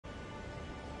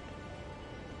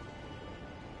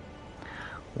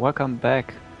welcome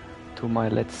back to my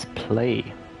Let's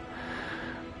Play.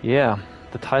 Yeah,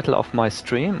 the title of my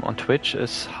stream on Twitch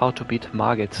is How to Beat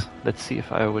Margit. Let's see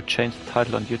if I will change the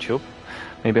title on YouTube.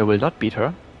 Maybe I will not beat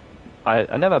her.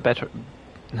 I never bet her,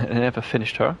 I never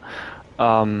finished her.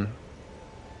 But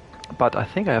I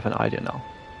think I have an idea now.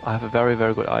 I have a very,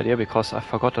 very good idea because I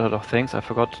forgot a lot of things. I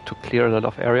forgot to clear a lot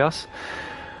of areas.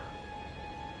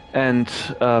 And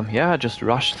yeah, I just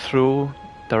rushed through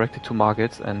directly to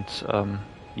Margit, and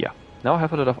yeah, now I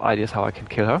have a lot of ideas how I can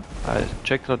kill her. I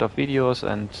checked a lot of videos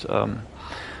and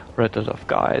read a lot of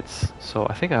guides, so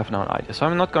I think I have now an idea. So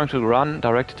I'm not going to run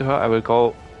directly to her. I will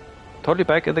go totally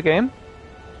back in the game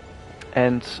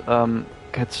and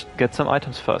get some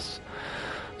items first.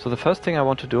 So the first thing I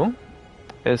want to do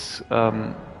is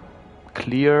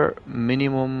clear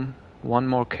minimum one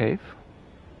more cave.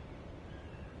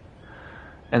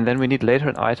 And then we need later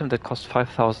an item that costs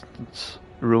 5,000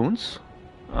 runes.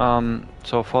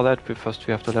 So for that, we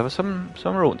have to level some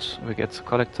runes. We get to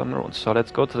collect some runes. So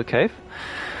let's go to the cave.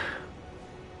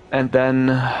 And then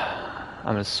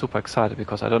I'm super excited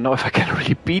because I don't know if I can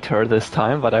really beat her this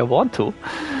time, but I want to.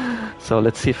 So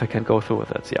let's see if I can go through with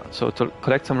that. Yeah. So to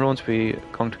collect some runes, we're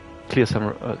going to clear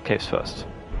some caves first.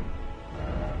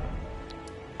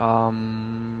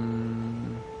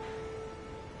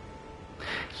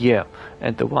 Yeah,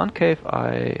 and the one cave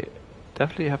I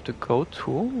definitely have to go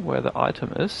to, where the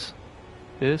item is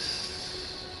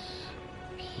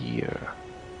here.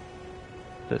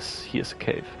 Here's a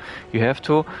cave. You have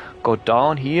to go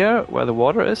down here where the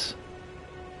water is,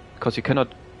 because you cannot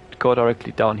go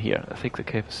directly down here. I think the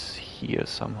cave is here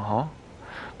somehow,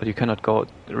 but you cannot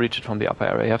reach it from the upper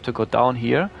area. You have to go down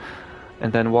here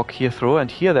and then walk here through,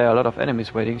 and here there are a lot of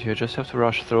enemies waiting, so you just have to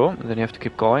rush through, and then you have to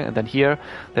keep going, and then here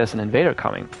there's an invader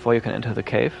coming before you can enter the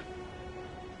cave.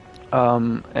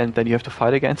 And then you have to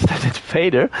fight against that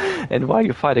invader, and while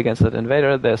you fight against that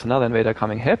invader, there's another invader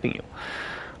coming helping you.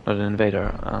 Not an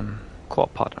invader,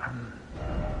 co-op partner.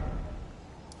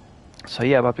 So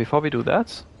yeah, but before we do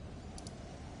that,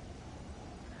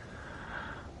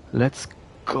 let's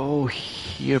go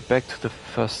here back to the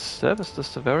first step. Is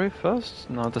this the very first?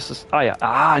 No, this is... yeah.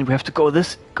 And we have to go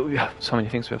this... we have so many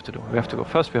things we have to do. We have to go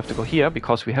first, we have to go here,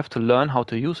 because we have to learn how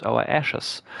to use our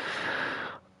ashes.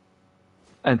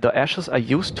 And the ashes are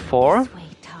used for...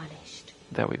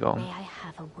 There we go. May I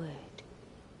have a word?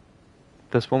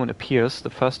 This woman appears the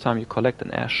first time you collect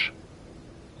an ash.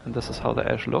 And this is how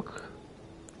the ash look.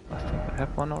 I think I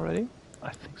have one already.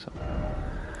 I think so.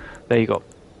 There you go.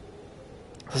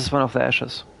 This is one of the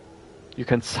ashes. You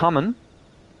can summon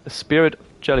a spirit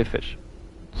of jellyfish.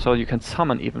 So you can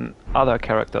summon even other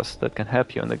characters that can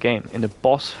help you in the game. In a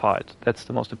boss fight, that's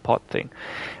the most important thing.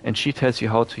 And she tells you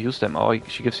how to use them, or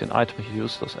she gives you an item to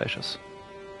use those ashes.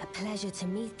 A pleasure to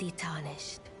meet thee,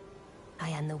 Tarnished. I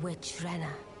am the witch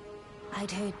Renna.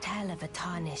 I'd heard tell of a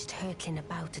Tarnished hurtling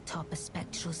about atop a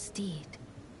spectral steed.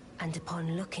 And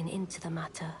upon looking into the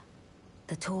matter,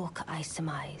 the talk, I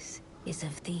surmise, is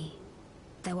of thee.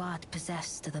 Thou art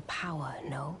possessed of the power,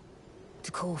 no?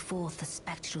 To call forth a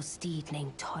spectral steed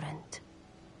named Torrent.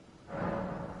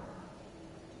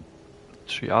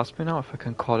 She asked me now if I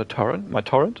can call a torrent,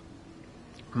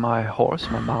 my horse,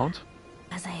 my mount.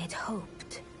 As I had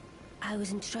hoped, I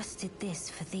was entrusted this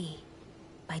for thee,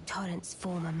 by Torrent's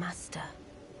former master.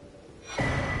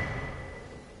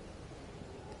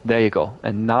 There you go.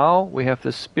 And now we have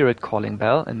the spirit calling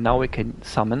bell, and now we can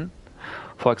summon,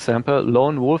 for example,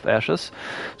 lone wolf ashes.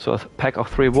 So a pack of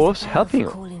 3 wolves helping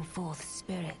you,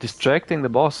 distracting the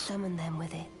boss. Summon them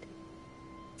with it.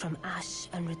 From ash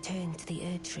and return to the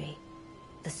Erdtree,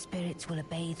 the spirits will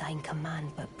obey thine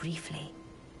command but briefly,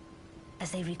 as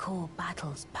they recall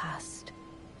battles past.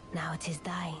 Now it is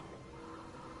thine,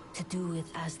 to do with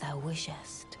as thou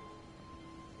wishest.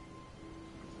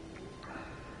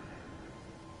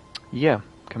 Yeah,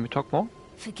 can we talk more?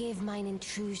 Forgive mine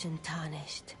intrusion,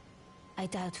 Tarnished. I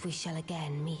doubt we shall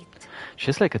again meet.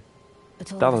 She's like a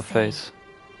double face.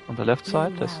 On the left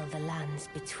side, well the lands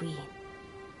between.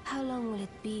 How long will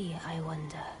it be, I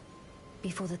wonder,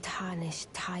 before the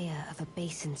Tarnished tire of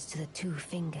obeisance to the 2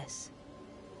 fingers?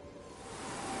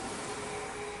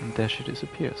 And there she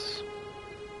disappears.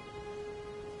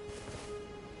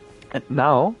 And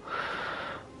now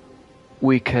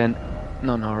we can...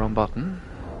 No, wrong button.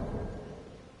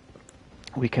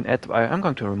 We can add... I'm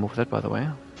going to remove that, by the way.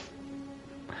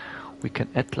 We can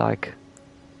add like...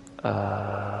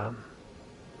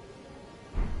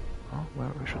 where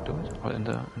we should do it? Or in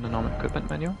the normal equipment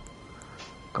menu. I'm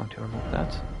going to remove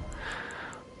that.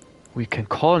 We can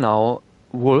call now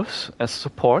wolves as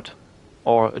support,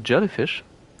 or a jellyfish.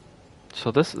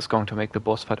 So this is going to make the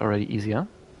boss fight already easier.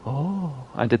 Oh,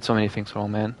 I did so many things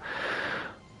wrong, man.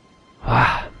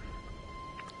 Ah.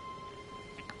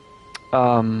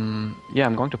 Yeah,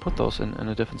 I'm going to put those in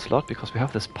a different slot because we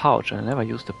have this pouch and I never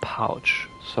used the pouch.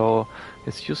 So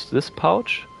let's use this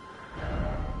pouch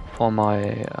for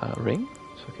my ring,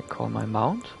 so I can call my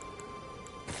mount.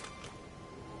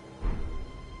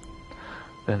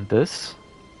 Then this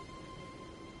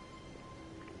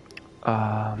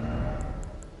for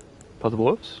the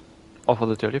wolves or for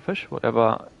the jellyfish,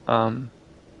 whatever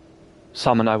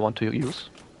summon I want to use.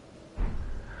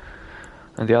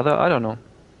 And the other, I don't know.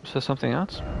 Is there something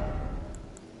else?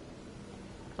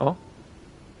 Oh,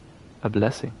 a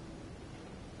blessing.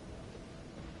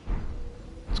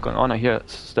 What's going on? I hear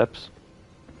steps.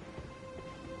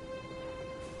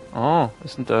 Oh,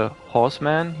 isn't the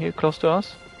horseman here close to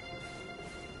us?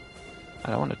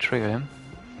 I don't want to trigger him.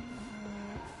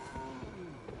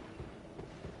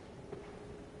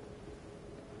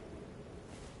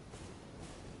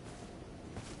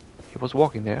 He was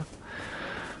walking there.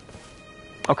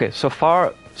 Okay, so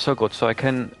far so good. So I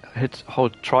can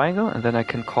hold triangle and then I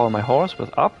can call my horse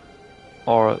with up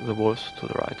or the wolves to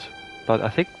the right. But I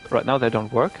think right now they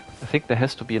don't work. I think there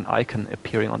has to be an icon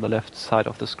appearing on the left side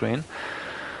of the screen.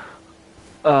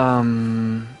 I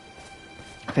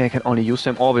think I can only use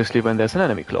them obviously when there's an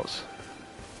enemy close.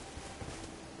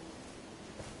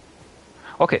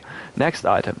 Okay, next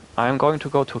item. I'm going to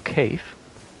go to a cave.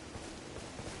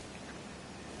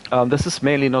 This is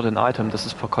mainly not an item, this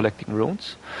is for collecting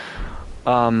runes.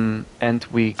 And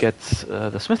we get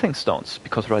the smithing stones,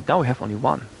 because right now we have only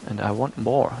one, and I want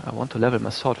more. I want to level my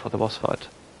sword for the boss fight.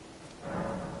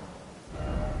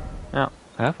 Yeah,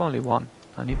 I have only one.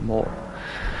 I need more.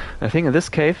 And I think in this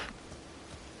cave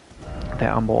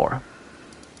there are more.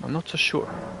 I'm not so sure.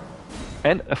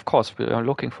 And of course we are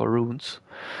looking for runes.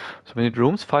 So we need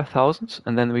runes, 5,000,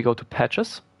 and then we go to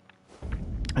Patches.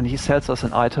 And he sells us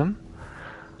an item.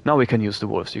 Now we can use the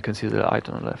wolves. You can see the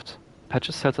item on the left.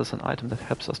 Patches sells us an item that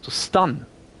helps us to stun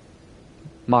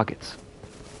Margit.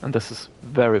 And this is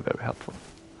very, very helpful.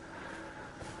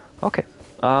 Okay.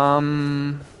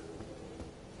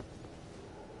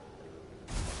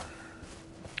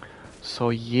 So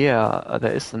yeah,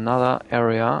 there is another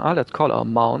area. Let's call our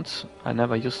mount. I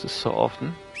never use this so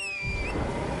often.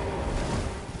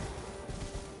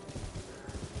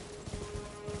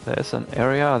 There is an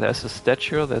area, there's a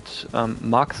statue that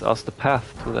marks us the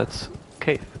path to that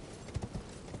cave.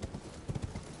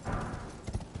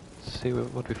 Let's see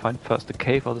what we find first, the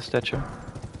cave or the statue.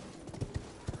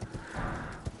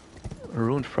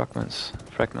 Rune fragments.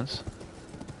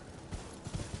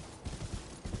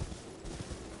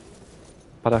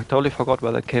 But I totally forgot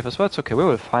where that cave is. Well, it's okay, we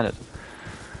will find it.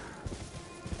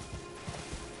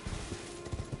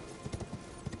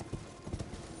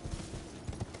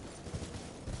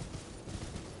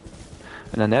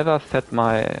 And I never fed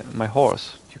my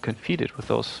horse. You can feed it with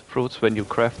those fruits when you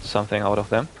craft something out of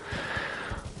them.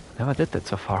 Never did that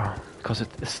so far. Because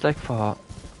it's like for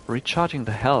recharging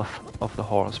the health of the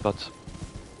horse, but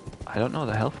I don't know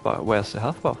the health bar. Where's the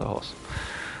health bar of the horse?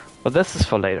 But this is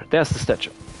for later. There's the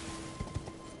statue.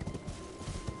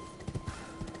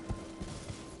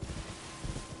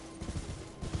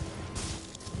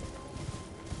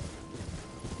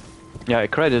 Yeah, I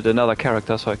created another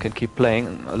character so I can keep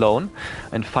playing alone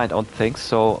and find out things,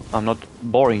 so I'm not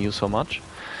boring you so much,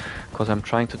 because I'm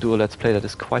trying to do a let's play that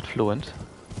is quite fluent.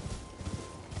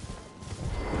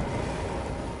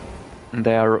 And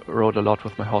there I rode a lot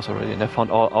with my horse already, and I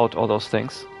found out all those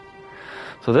things.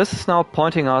 So this is now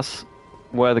pointing us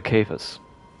where the cave is.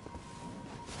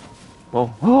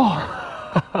 Whoa. Oh.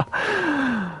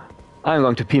 I'm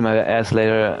going to pee my ass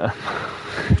later.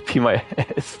 Pee my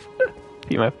ass.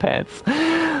 My pants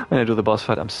when I do the boss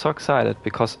fight. I'm so excited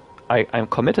because I'm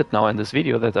committed now in this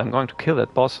video that I'm going to kill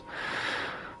that boss.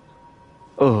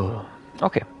 Oh,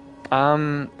 okay.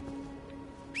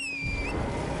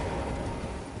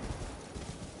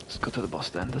 Let's go to the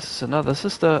boss then. This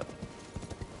is the...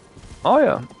 Oh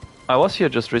yeah, I was here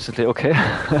just recently. Okay,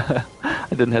 I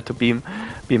didn't have to beam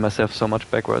myself so much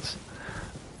backwards.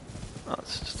 Oh,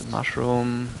 it's just a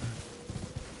mushroom.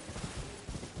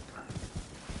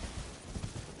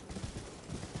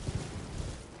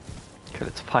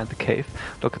 Let's find the cave.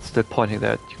 Look, it's still pointing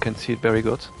there. You can see it very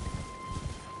good.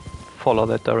 Follow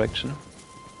that direction.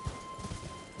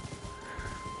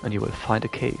 And you will find a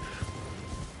cave.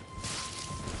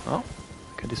 Oh,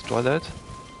 I can destroy that.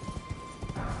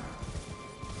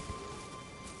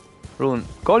 Rune.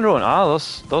 Golden rune. Ah,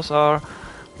 those are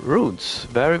runes.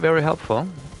 Very, very helpful.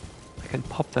 I can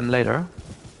pop them later.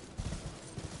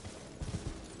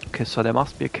 Okay, so there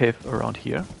must be a cave around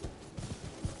here.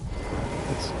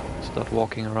 Let's start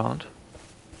walking around.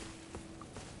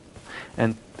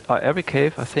 And every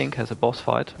cave, I think, has a boss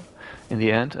fight in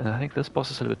the end, and I think this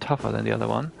boss is a little bit tougher than the other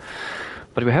one.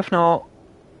 But we have now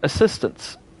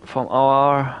assistance from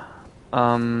our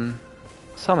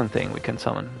summon thing we can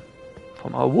summon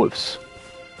from our wolves.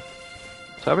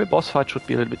 So every boss fight should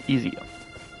be a little bit easier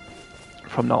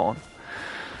from now on.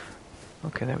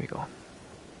 Okay, there we go.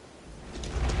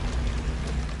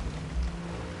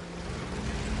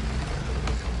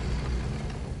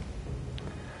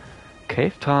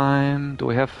 Cave time. Do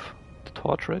we have the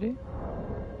torch ready?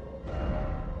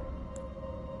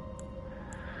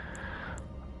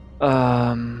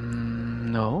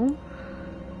 No.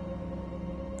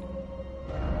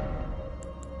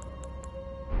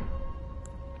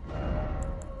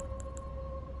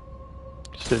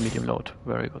 Still medium load.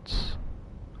 Very good.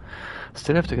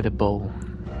 Still have to get a bow.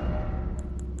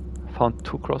 Found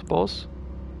 2 crossbows.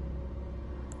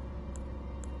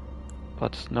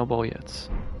 But no bow yet.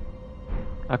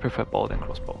 I prefer bow than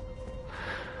crossbow.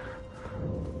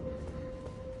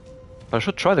 But I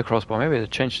should try the crossbow. Maybe they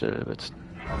changed it a little bit.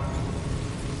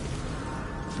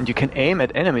 And you can aim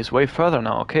at enemies way further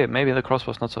now. Okay, maybe the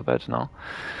crossbow's not so bad now.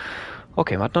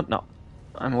 Okay, but not now.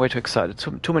 I'm way too excited.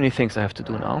 Too many things I have to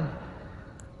do now.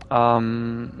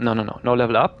 No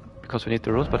level up, because we need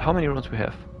the runes. But how many runes we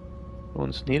have?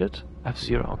 Runes needed? I have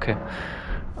 0, okay.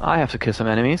 I have to kill some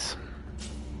enemies.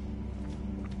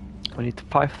 We need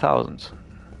 5,000.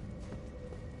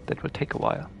 That will take a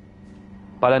while.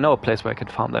 But I know a place where I can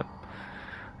farm them.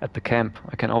 At the camp,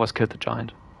 I can always kill the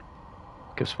giant.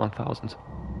 Gives 1,000.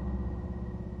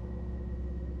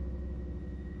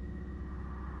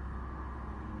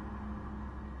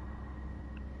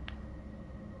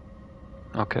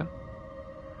 Okay.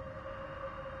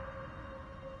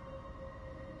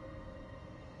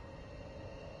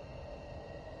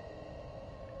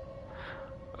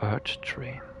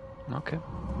 Erdtree. Okay,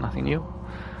 nothing new.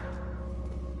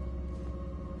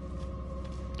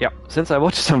 Yeah, since I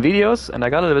watched some videos and I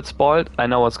got a little bit spoiled, I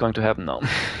know what's going to happen now.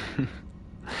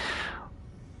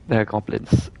 There are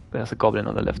goblins. There's a goblin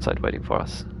on the left side waiting for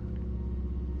us.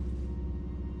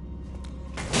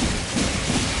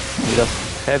 He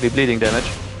does heavy bleeding damage.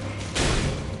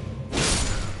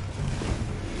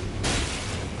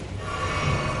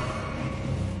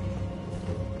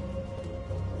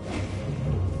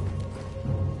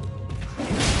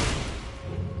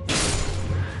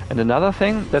 And another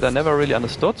thing that I never really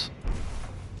understood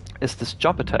is this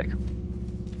jump attack.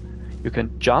 You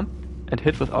can jump and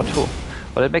hit with R2.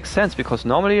 But it makes sense because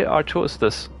normally R2 is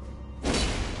this.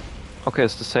 Okay,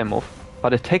 it's the same move.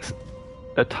 But it takes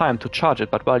a time to charge it.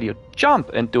 But while you jump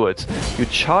and do it, you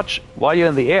charge while you're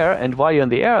in the air. And while you're in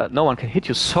the air, no one can hit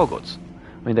you so good.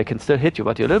 I mean, they can still hit you,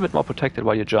 but you're a little bit more protected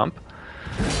while you jump.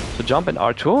 So jump in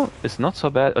R2 is not so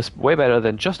bad. It's way better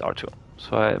than just R2.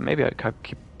 So maybe I can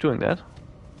keep doing that.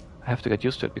 I have to get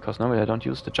used to it because normally I don't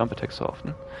use the jump attack so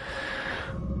often.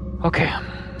 Okay,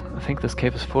 I think this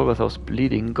cave is full with those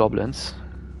bleeding goblins.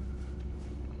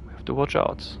 We have to watch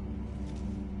out.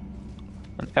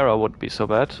 An arrow wouldn't be so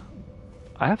bad.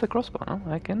 I have the crossbow, no?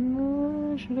 I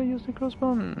can... should I use the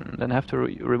crossbow? Then I have to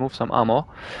remove some armor.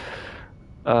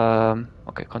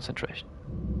 Okay, concentration.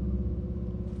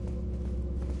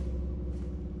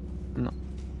 No.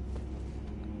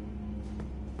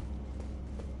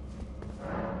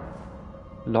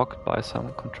 Locked by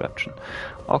some contraption.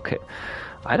 Okay.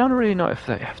 I don't really know if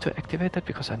I have to activate that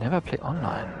because I never play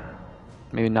online.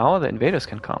 Maybe now the invaders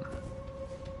can come.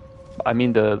 I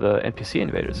mean the NPC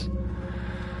invaders.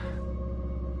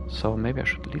 So maybe I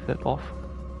should leave that off.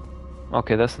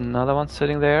 Okay, there's another one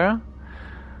sitting there.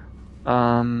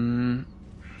 And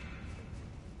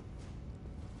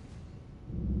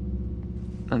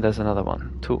there's another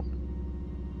one, too.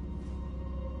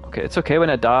 Okay, it's okay when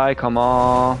I die, come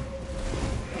on.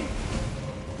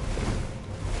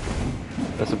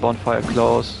 There's a bonfire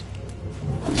close.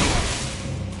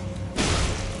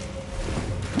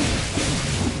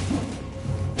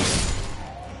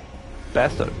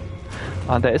 Bastard.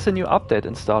 And there is a new update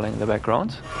installing in the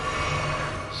background.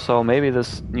 So maybe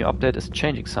this new update is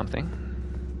changing something.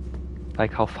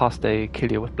 Like how fast they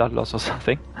kill you with blood loss or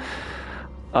something.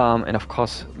 And of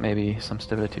course, maybe some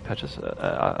stability patches,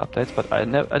 updates, but I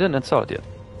didn't install it yet.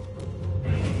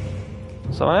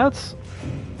 Someone else?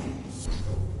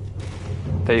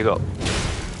 There you go.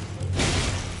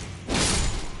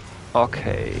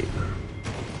 Okay.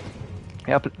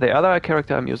 Yeah, but the other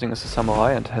character I'm using is a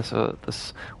samurai and has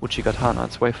this Uchigatana.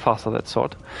 It's way faster, that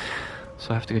sword.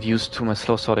 So I have to get used to my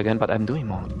slow sword again, but I'm doing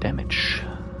more damage.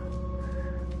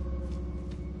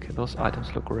 Okay, those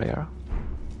items look rare.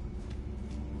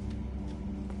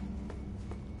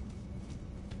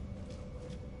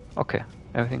 Okay,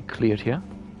 everything cleared here.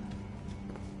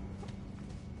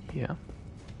 Here.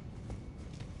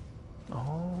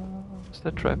 Oh, is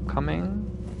that trap coming?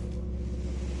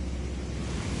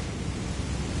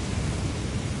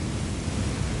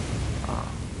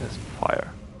 Ah, there's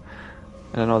fire.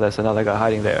 And I know there's another guy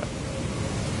hiding there.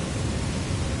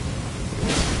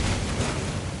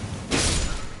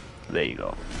 There you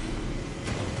go.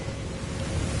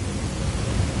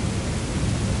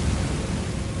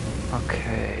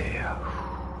 Okay.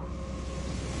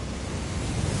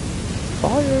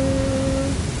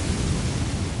 Fire!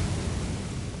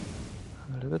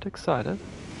 I'm a little bit excited.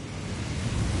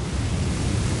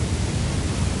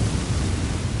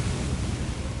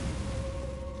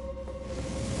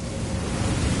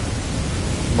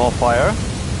 More fire.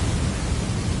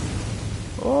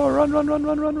 Oh, run, run, run,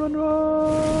 run, run, run,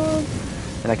 run!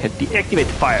 And I can deactivate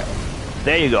the fire.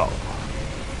 There you go.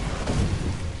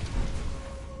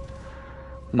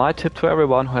 My tip to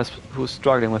everyone who's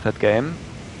struggling with that game: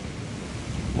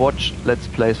 watch Let's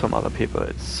Plays from other people.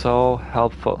 It's so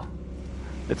helpful.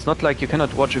 It's not like you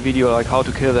cannot watch a video like how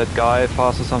to kill that guy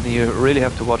fast or something. You really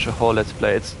have to watch a whole Let's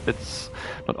Play. It's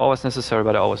not always necessary,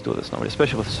 but I always do this normally,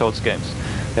 especially with Souls games.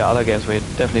 There are other games where you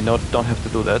definitely don't have to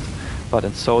do that, but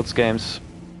in Souls games,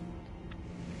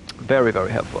 very,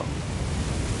 very helpful.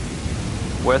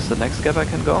 Where's the next gap I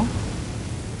can go?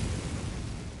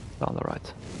 Down the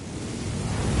right.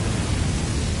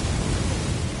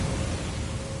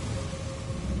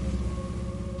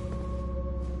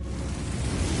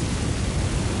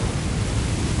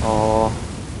 Oh,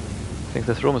 I think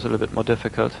this room is a little bit more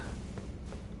difficult.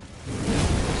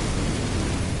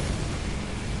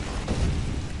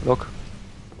 Look,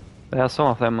 there are some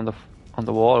of them on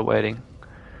the wall waiting.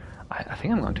 I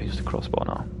think I'm going to use the crossbow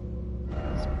now.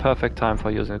 It's perfect time for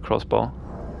using a crossbow.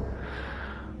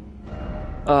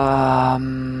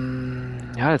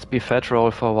 Yeah, let's be fat roll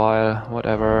for a while,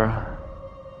 whatever.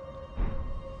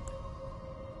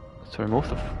 Let's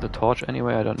remove the torch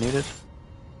anyway, I don't need it.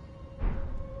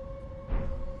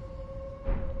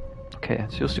 Okay,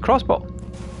 let's use the crossbow.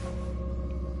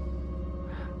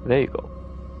 There you go.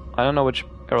 I don't know which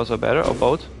arrows are better, or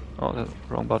both. Oh, the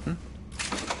wrong button.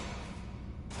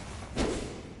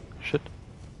 Shit.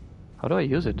 How do I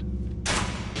use it?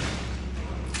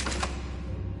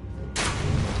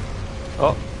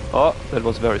 Oh, that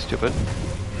was very stupid.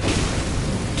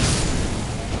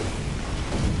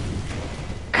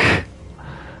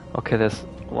 Okay, there's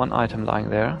one item lying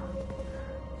there.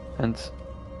 And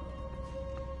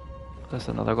there's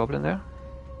another goblin there.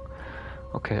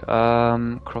 Okay,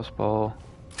 crossbow.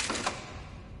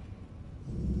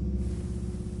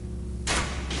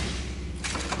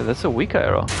 Okay, that's a weaker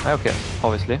arrow. Okay,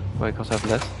 obviously, because I have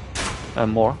less.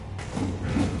 More.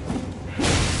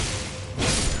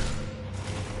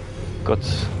 Good.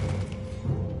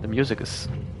 The music is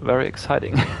very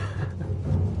exciting.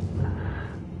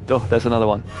 Oh, there's another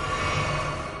one.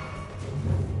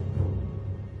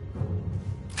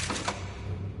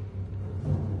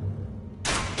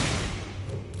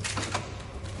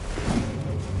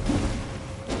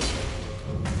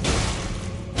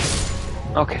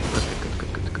 Okay,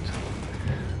 good.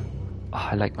 Oh,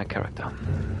 I like my character.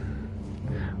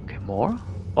 Okay, more.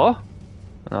 Oh,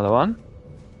 another one.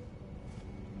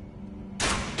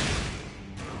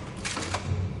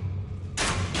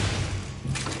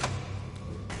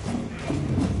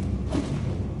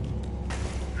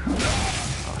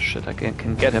 Oh shit, I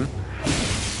can get him.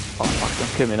 Oh fuck,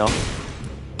 don't kill me now.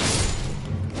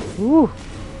 Woo.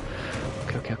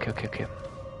 Okay.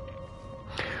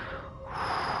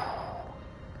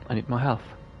 I need more health.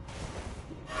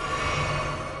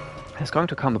 There's going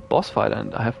to come a boss fight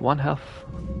and I have one health.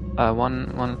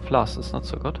 One plus, it's not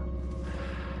so good.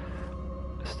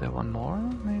 Is there one more?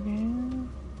 Maybe?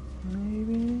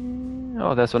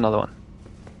 Oh, there's another one.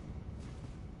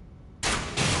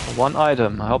 One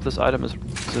item. I hope this item is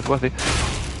it worthy?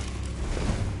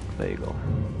 There you go.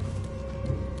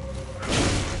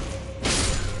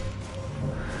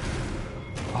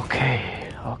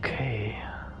 Okay.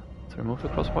 Let's remove the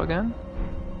crossbow again.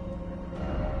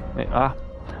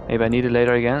 Maybe I need it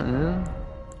later again.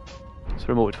 Let's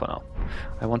remove it for now.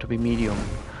 I want to be medium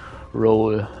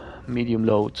roll, medium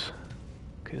load.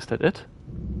 Okay, is that it?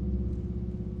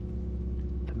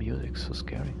 The music's so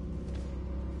scary.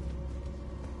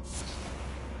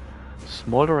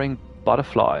 Smoldering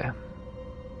butterfly.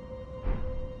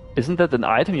 Isn't that an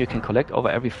item you can collect over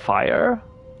every fire?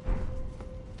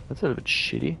 That's a little bit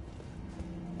shitty.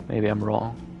 Maybe I'm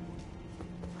wrong.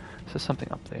 Is there something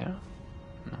up there?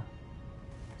 No.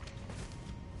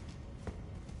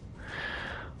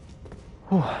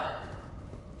 Whew.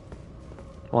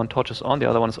 One torch is on, the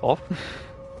other one is off.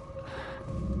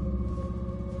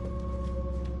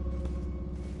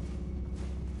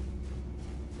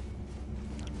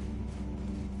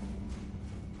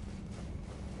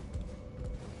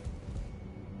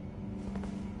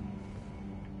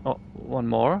 Oh, one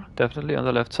more, definitely on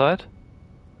the left side.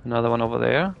 Another one over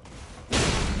there.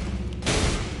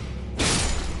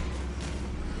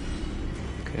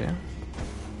 Okay.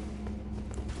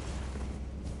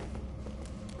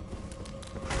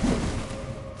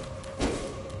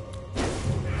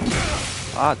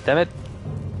 Ah, damn it.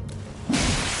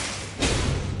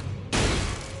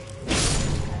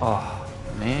 Oh,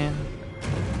 man.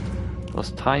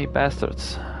 Those tiny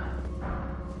bastards.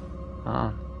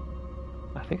 Ah.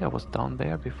 I think I was down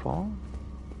there before.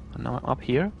 And now I'm up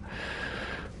here.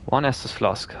 One Estus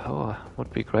Flask. Oh,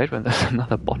 would be great when there's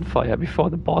another bonfire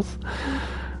before the boss.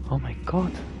 Oh my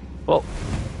god. Whoa.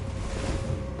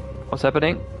 What's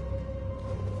happening?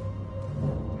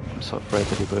 I'm so afraid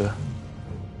that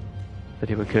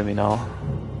he will kill me now.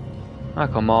 Ah,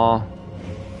 come on.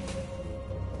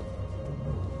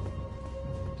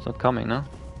 It's not coming, no?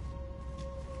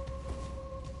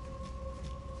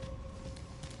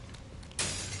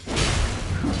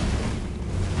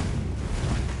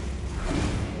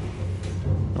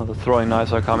 Now the throwing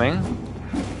knives are coming.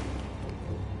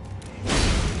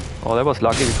 Oh, that was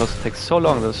lucky because it takes so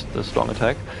long, this strong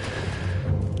attack.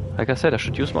 Like I said, I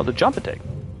should use more the jump attack.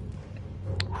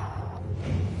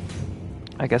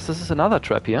 I guess this is another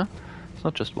trap here. It's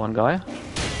not just one guy.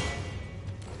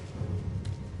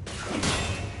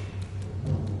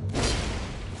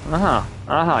 Aha,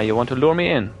 aha, you want to lure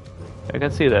me in. I can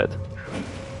see that.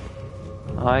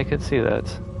 I can see that.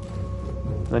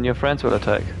 Then your friends will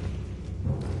attack.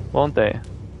 Won't they?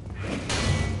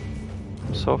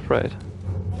 I'm so afraid.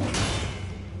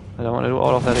 I don't want to do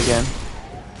all of that again.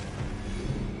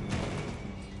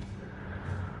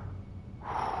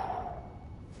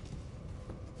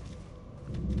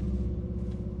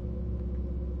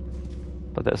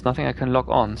 But there's nothing I can lock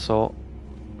on, so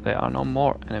there are no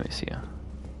more enemies here.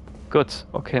 Good.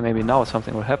 Okay, maybe now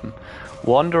something will happen.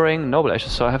 Wandering Noble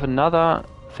Ashes. So I have another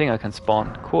thing I can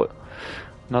spawn. Cool.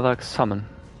 Another summon.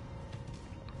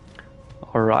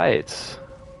 Alright.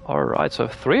 Alright, so I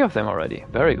have 3 of them already.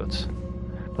 Very good.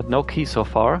 But no key so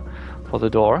far for the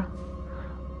door.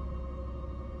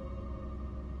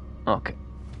 Okay.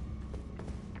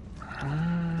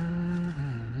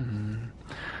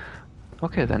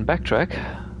 Okay, then backtrack.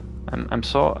 I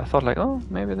thought like, oh,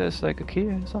 maybe there's like a key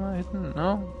somewhere hidden.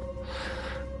 No.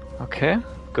 Okay,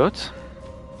 good.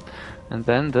 And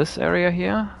then this area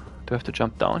here. Do I have to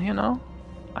jump down here now?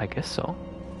 I guess so.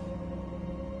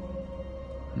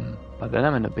 But then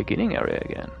I'm in the beginning area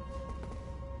again.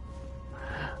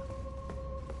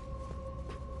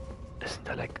 Isn't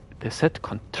there like... They said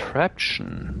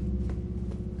contraption.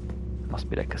 Must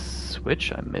be like a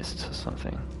switch I missed or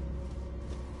something.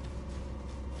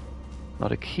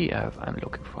 Not a key I'm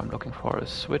looking for. I'm looking for a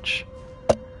switch.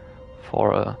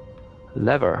 For a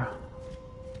lever.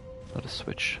 Not a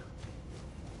switch.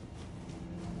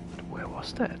 But where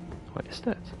was that? Where is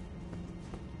that?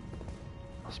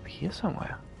 Must be here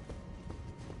somewhere.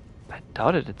 I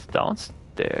doubt it. It's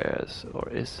downstairs. Or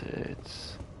is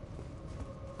it?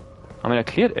 I mean, I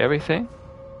cleared everything.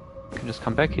 I can just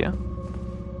come back here.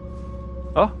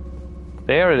 Oh!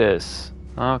 There it is.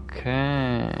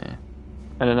 Okay.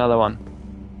 And another one.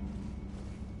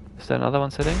 Is there another one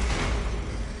sitting?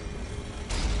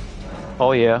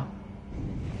 Oh yeah.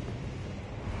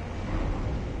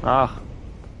 Ah.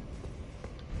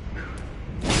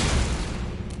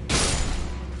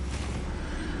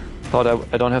 Thought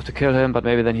I don't have to kill him, but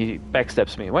maybe then he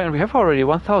backstabs me. Well, and we have already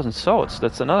 1000 souls.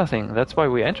 That's another thing. That's why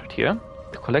we entered here.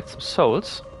 To collect some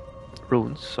souls.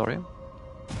 Runes, sorry.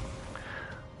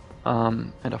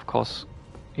 And of course...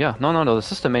 Yeah, no,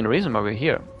 this is the main reason why we're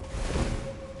here.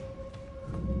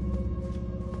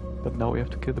 But now we have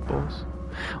to kill the boss.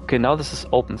 Okay, now this is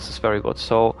open. This is very good.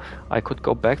 So I could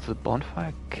go back to the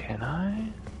bonfire. Can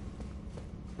I?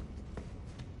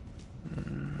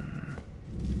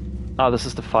 Ah, this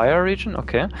is the fire region.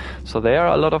 Okay, so there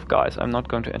are a lot of guys. I'm not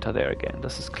going to enter there again.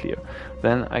 This is clear.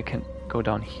 Then I can go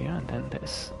down here, and then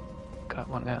there's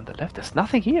one guy on the left. There's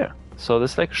nothing here. So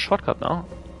this is like a shortcut now.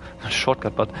 Not a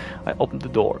shortcut, but I opened the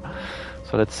door.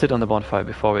 So let's sit on the bonfire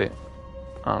before we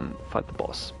fight the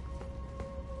boss.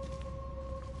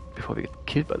 Before we get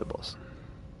killed by the boss.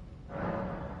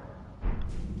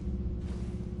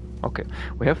 Okay,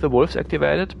 we have the wolves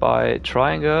activated by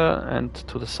triangle and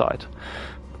to the side.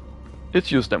 Let's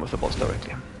use them with the boss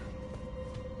directly.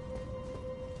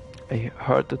 I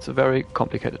heard it's a very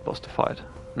complicated boss to fight.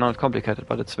 not complicated,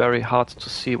 but it's very hard to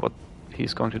see what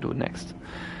he's going to do next.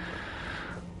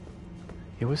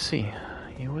 You will see.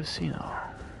 You will see now.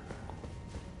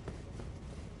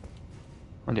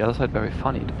 On the other side, very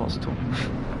funny, the boss too.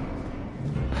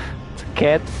 It's a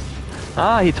cat.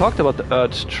 Ah, he talked about the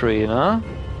Erdtree, huh?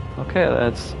 Okay,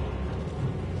 let's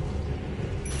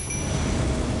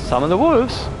summon the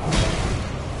wolves.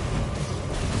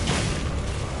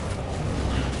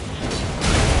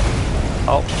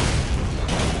 Oh.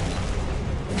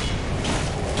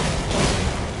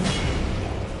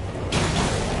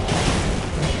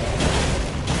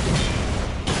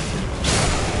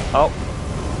 Oh.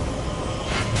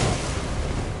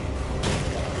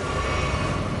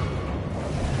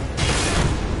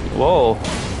 Whoa.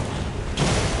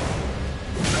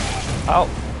 Ow.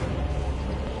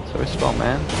 It's very strong,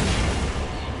 man.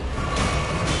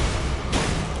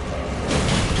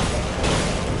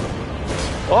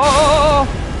 Oh!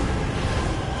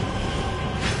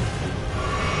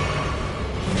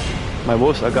 My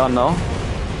wolves are gone now.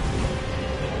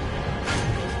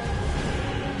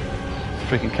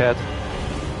 Freaking cat.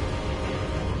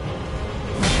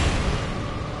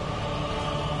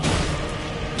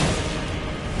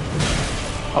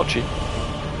 Ouchie.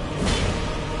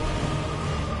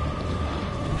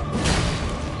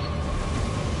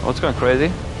 Oh, it's going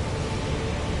crazy.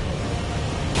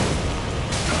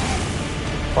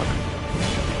 Fuck.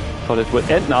 Thought it would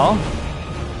end now.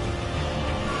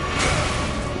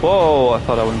 Whoa, I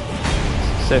thought I would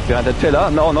safe behind that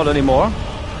pillar. No, not anymore.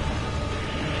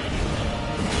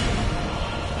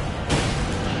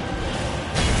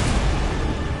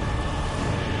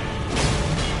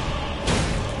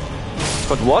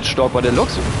 Got Watchdog, but it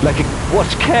looks like a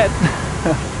watch cat.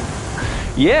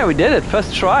 Yeah, we did it.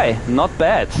 First try. Not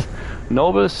bad.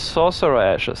 Noble Sorcerer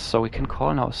Ashes. So we can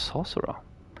call now a Sorcerer.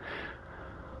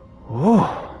 Ooh.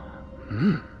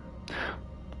 Mm.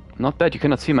 Not bad. You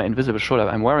cannot see my invisible shoulder.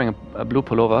 I'm wearing a blue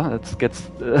pullover that gets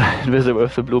invisible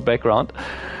with the blue background.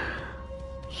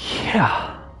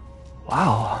 Yeah.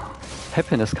 Wow.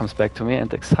 Happiness comes back to me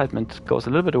and excitement goes a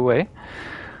little bit away.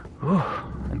 Ooh.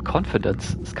 And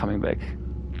confidence is coming back.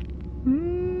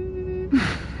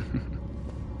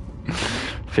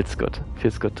 Feels good.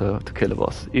 Feels good to kill a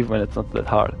boss, even when it's not that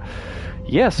hard.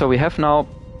 Yeah, so we have now...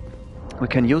 We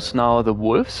can use now the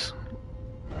wolves.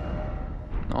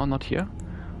 No, not here.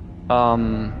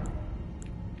 The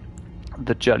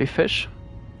jellyfish.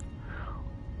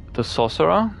 The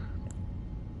sorcerer.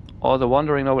 Or the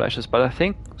wandering noble ashes. But I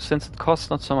think since it costs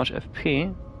not so much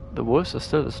FP, the wolves are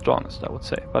still the strongest, I would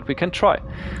say. But we can try.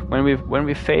 When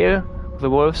we fail the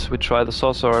wolves, we try the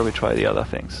sorcerer, we try the other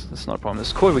things. That's not a problem.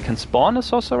 It's cool. We can spawn a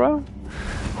sorcerer,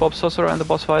 corpse sorcerer in the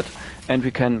boss fight, and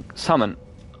we can summon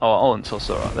our own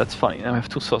sorcerer. That's funny. Now we have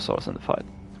two sorcerers in the fight.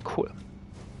 Cool.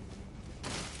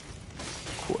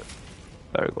 Cool.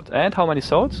 Very good. And how many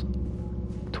souls?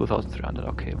 2,300.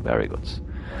 Okay, very good.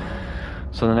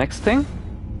 So the next thing,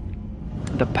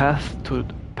 the path to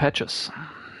Patches.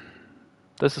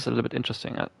 This is a little bit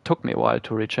interesting. It took me a while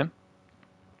to reach him,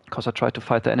 because I tried to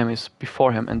fight the enemies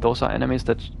before him, and those are enemies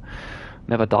that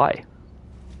never die.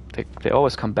 They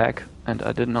always come back, and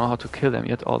I didn't know how to kill them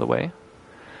yet all the way.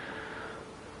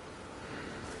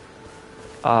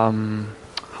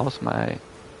 How's my...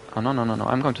 Oh, no.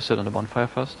 I'm going to sit on the bonfire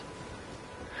first.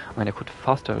 I mean, I could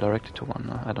fast travel directly to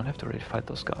one. I don't have to really fight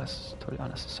those guys. It's totally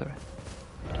unnecessary.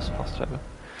 Just fast travel.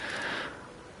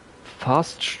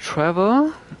 Fast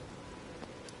travel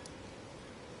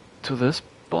to this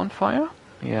bonfire?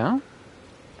 Yeah.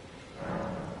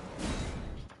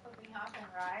 Something happened,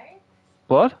 right?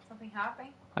 What? Something happened?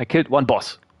 I killed one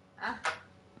boss. Ah.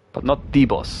 But not the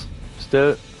boss.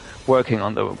 Still working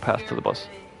on the path to the boss.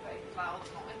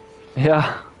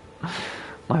 Yeah.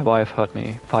 My wife heard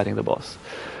me fighting the boss.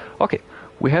 Okay.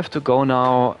 We have to go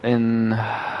now in...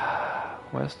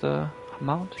 Where's the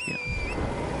mount? Here.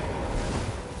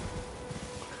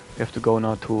 We have to go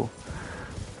now to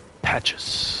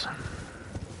Patches.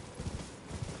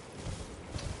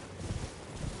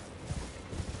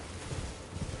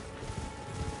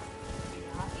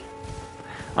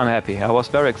 I'm happy. I was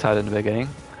very excited in the beginning.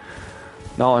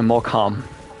 Now I'm more calm.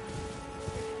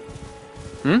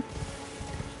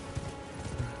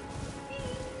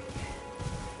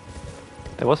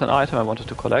 There was an item I wanted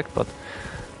to collect, but...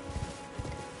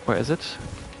 Where is it?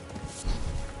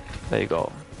 There you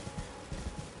go.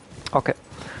 Okay.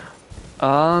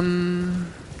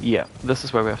 Yeah, this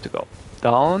is where we have to go.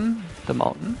 Down the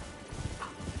mountain.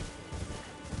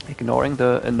 Ignoring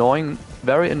the annoying,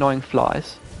 very annoying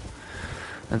flies.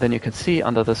 And then you can see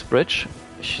under this bridge,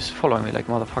 she's following me like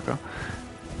a motherfucker.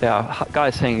 There are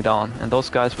guys hanging down, and those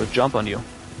guys will jump on you.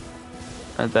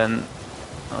 And then...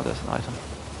 Oh, there's an item.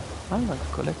 I'm going to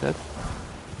collect that.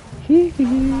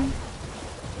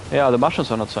 Yeah, the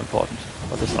mushrooms are not so important.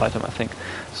 But this item, I think.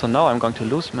 So now I'm going to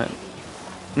lose my...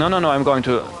 No, I'm going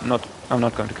to... I'm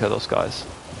not going to kill those guys.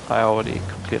 I already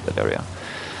cleared that area.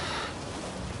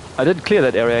 I didn't clear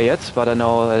that area yet, but I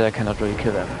know that I cannot really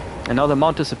kill them. And now the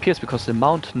mount disappears because the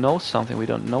mount knows something we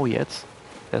don't know yet.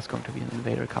 There's going to be an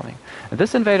invader coming. And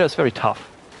this invader is very tough.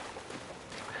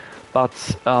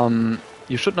 But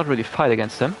you should not really fight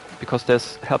against him, because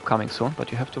there's help coming soon,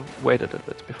 but you have to wait a little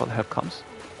bit before the help comes.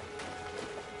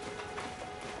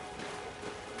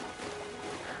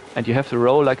 And you have to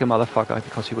roll like a motherfucker,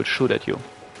 because he will shoot at you.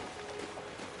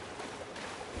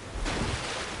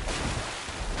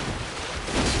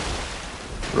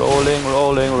 Rolling,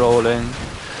 rolling, rolling.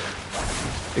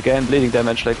 Again, bleeding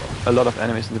damage like a lot of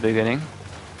enemies in the beginning.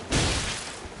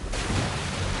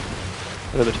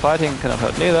 A little bit fighting, cannot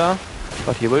hurt neither.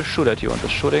 But he will shoot at you, and the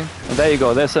shooting... And there you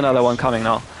go, there's another one coming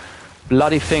now.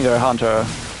 Bloody Finger Hunter.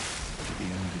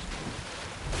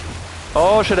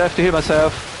 Oh shit, I have to heal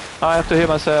myself. I have to heal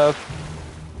myself.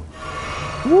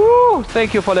 Woo!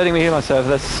 Thank you for letting me heal myself.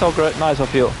 That's so great, nice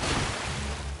of you.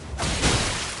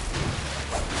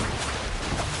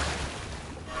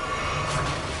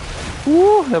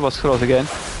 Woo! That was close again.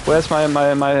 Where's my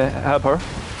helper?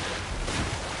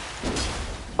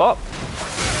 Oh!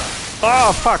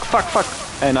 Oh, fuck.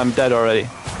 And I'm dead already.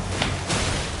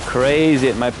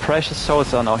 Crazy. My precious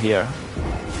souls are now here.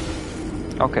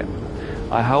 Okay.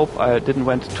 I hope I didn't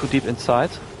went too deep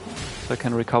inside, so I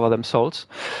can recover them souls.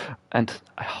 And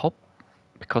I hope,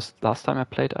 because last time I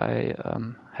played I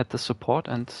had the support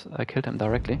and I killed him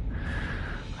directly.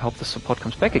 I hope the support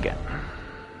comes back again.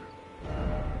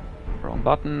 Wrong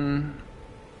button.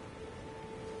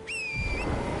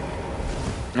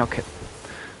 Okay.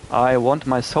 I want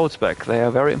my souls back. They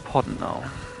are very important now.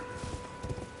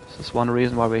 This is one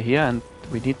reason why we're here, and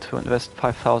we need to invest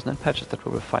 5,000 in patches that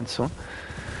we will find soon.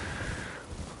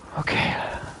 Okay.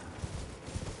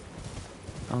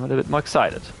 I'm a little bit more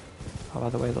excited. Oh, by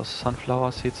the way, those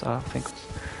sunflower seeds are, I think,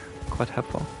 quite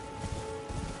helpful.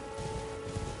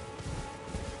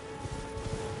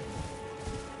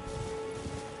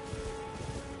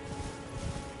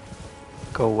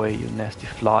 Go away, you nasty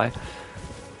fly.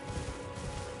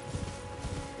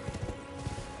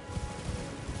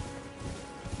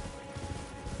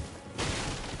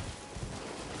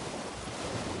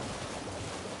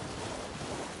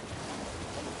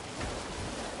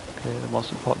 Okay, the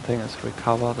most important thing is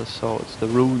recover the souls, the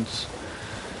runes.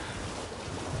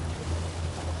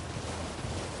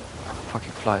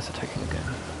 Fucking fly is attacking again.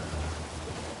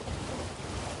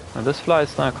 Now this fly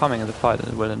is now coming in the fight and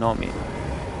it will annoy me.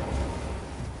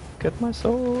 Get my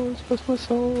souls, where's my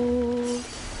souls?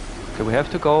 Okay, we have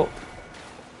to go.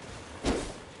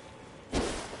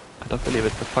 I don't believe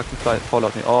it, the fucking fly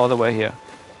followed me all the way here.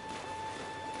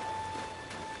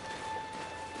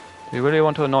 Do you really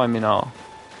want to annoy me now?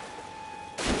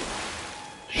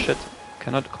 Shit,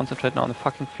 cannot concentrate now on the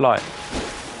fucking fly.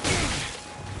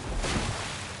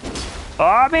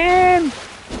 Oh man!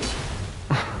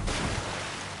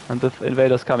 And the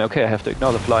invader's coming. Okay, I have to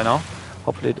ignore the fly now.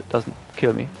 Hopefully it doesn't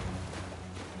kill me.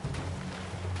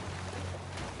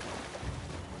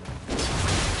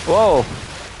 Whoa! If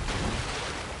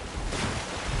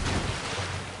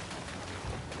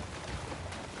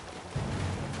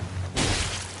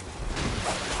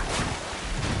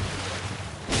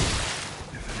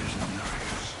it isn't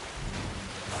Nerijus,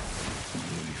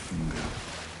 Bloody Finger,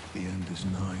 the end is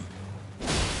nigh.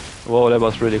 Whoa, that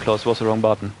was really close. It was the wrong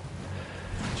button.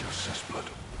 Just says blood.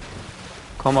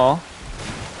 Come on.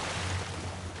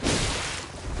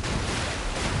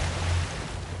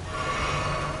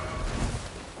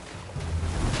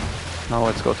 Now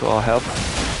let's go to our help.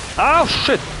 Oh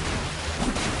shit!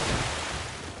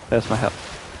 There's my help.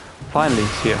 Finally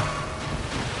he's here.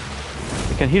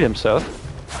 He can heal himself.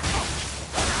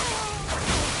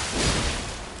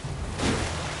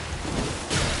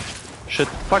 Shit.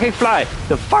 Fucking fly!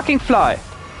 The fucking fly!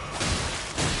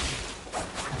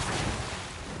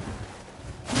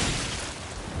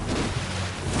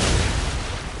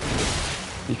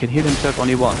 He can heal himself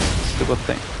only once. It's the good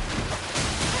thing.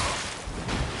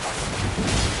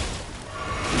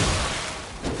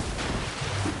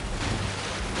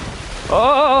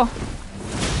 Oh!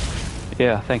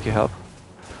 Yeah, thank you, help.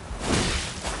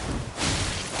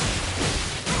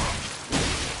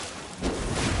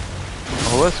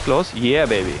 Oh, it's close. Yeah,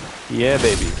 baby. Yeah,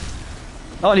 baby.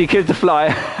 Oh, he killed the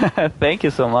fly. Thank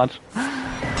you so much.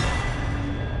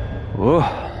 Whoa.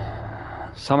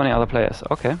 So many other players.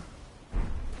 Okay.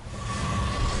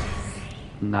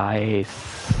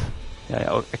 Nice.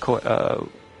 Yeah,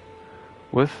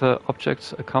 with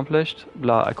objects accomplished,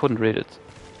 blah, I couldn't read it.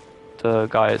 The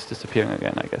guy is disappearing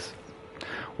again, I guess.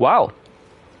 Wow!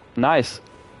 Nice!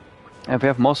 And we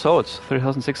have more souls,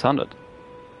 3,600.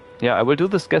 Yeah, I will do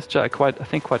this gesture I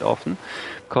think quite often,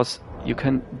 because you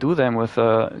can do them with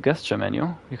a gesture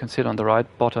menu. You can see it on the right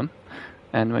bottom,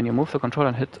 and when you move the controller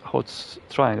and hold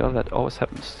triangle, that always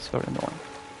happens. It's very annoying.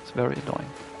 It's very annoying.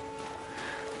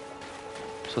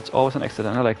 So it's always an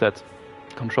accident. I like that.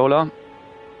 Controller.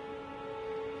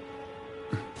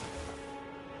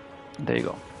 There you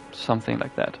go. Something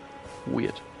like that.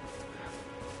 Weird.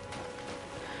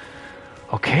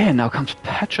 Okay, now comes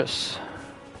patches.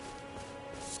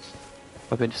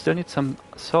 But we still need some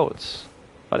souls.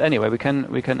 But anyway, we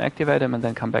can activate them and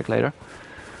then come back later.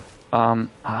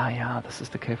 Yeah, this is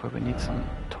the cave where we need some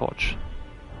torch.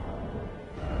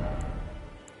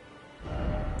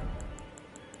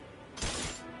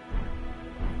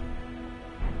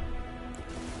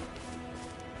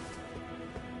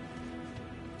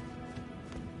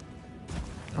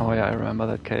 Oh yeah, I remember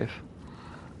that cave.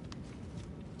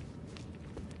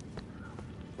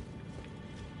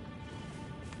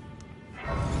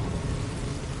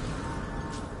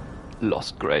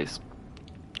 Lost Grace.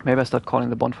 Maybe I start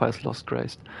calling the bonfires Lost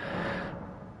Grace.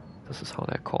 This is how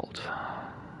they're called.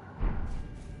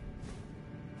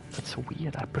 That's so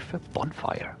weird. I prefer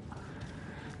bonfire.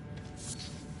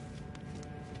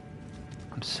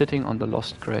 I'm sitting on the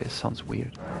Lost Grace. Sounds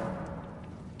weird.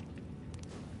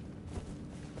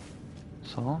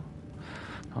 So,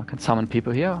 now I can summon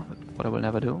people here, what I will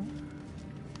never do.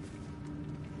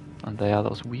 And they are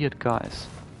those weird guys.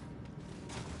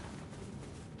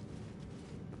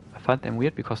 I find them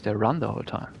weird because they run the whole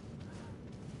time.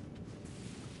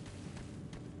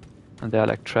 And they are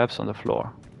like traps on the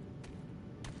floor.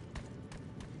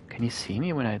 Can you see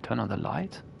me when I turn on the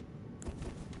light?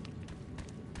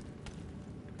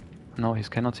 No, he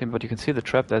cannot see me, but you can see the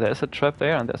trap there. There's a trap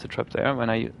there and there's a trap there. When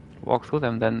I walk through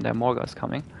them, then there are more guys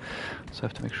coming. So I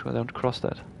have to make sure I don't cross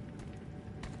that.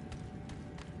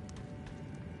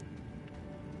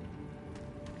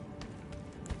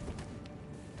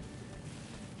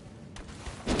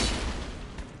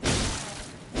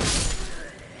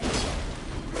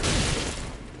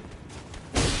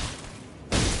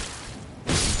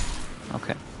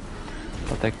 Okay.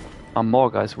 But there are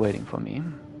more guys waiting for me.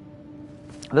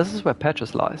 This is where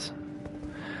Patches lies.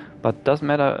 But doesn't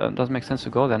matter, doesn't make sense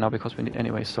to go there now because we need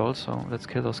anyway souls, so let's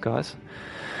kill those guys.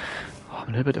 Oh, I'm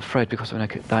a little bit afraid because when I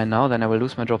die now, then I will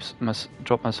lose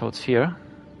drop my souls here.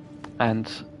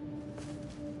 And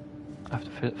I have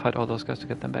to fight all those guys to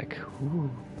get them back. Ooh.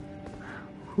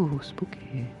 Ooh,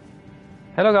 spooky.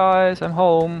 Hello guys, I'm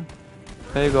home.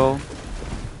 There you go.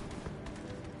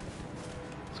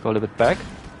 Let's go a little bit back.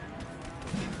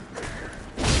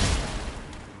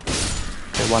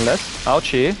 One less.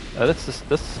 Ouchie.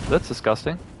 That's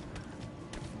disgusting.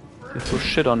 You threw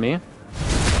shit on me.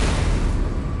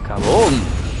 Kaboom!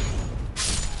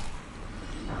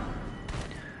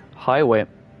 Highway.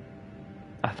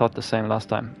 I thought the same last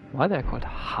time. Why are they called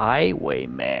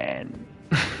Highwayman?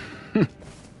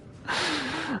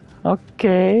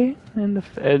 Okay. In the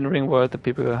Elden Ring world, the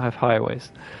people have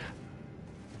highways.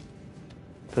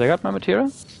 Did I got my material?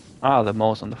 Ah, the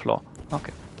mouse on the floor.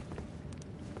 Okay.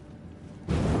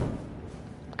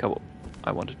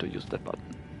 I wanted to use that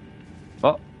button.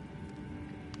 Oh.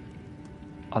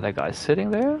 Are there guys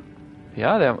sitting there?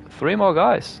 Yeah, there are 3 more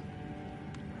guys.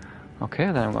 Okay,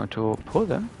 then I'm going to pull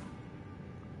them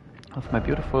with my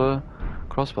beautiful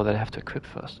crossbow that I have to equip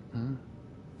first.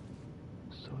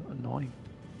 So annoying.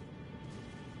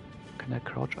 Can I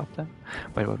crouch up them?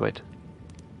 Wait.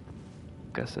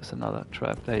 Guess there's another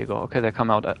trap. There you go. Okay, they come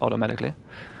out automatically.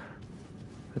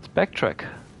 Let's backtrack.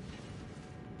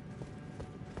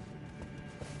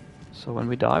 So when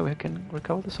we die, we can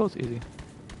recover the souls easy.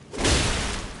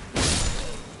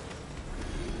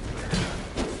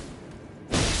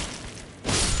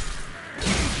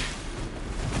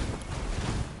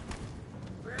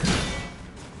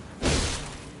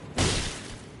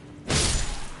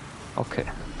 Okay.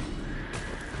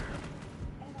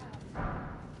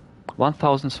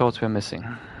 1,000 souls we're missing.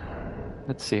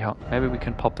 Let's see how. Maybe we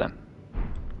can pop them.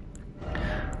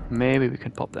 Maybe we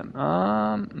can pop them.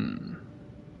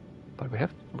 But we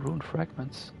have rune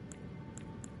fragments.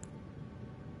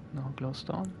 No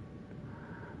glowstone.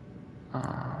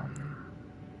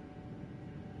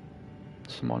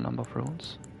 Small number of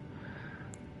runes.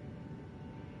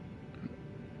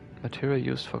 Material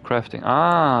used for crafting.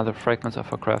 Ah, the fragments are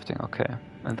for crafting. Okay,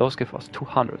 and those give us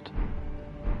 200.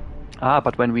 Ah,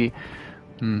 but when we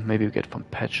Maybe we get from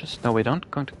Patches. No, we're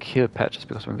not going to kill Patches,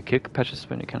 because when we kill Patches,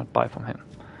 then we cannot buy from him.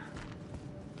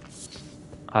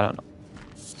 I don't know.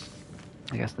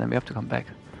 I guess then we have to come back.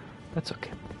 That's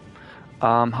okay.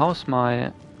 How's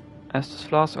my Estus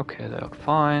Flask? Okay, they look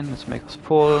fine. Let's make us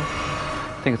full.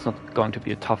 I think it's not going to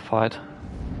be a tough fight.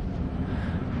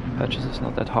 Patches is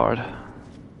not that hard.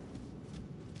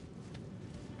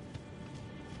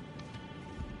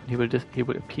 He will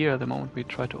appear the moment we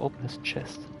try to open his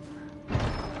chest.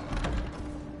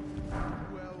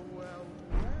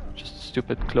 Just a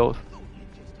stupid cloth.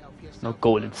 No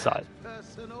gold inside.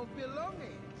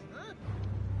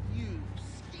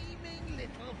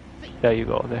 There you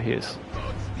go, there he is.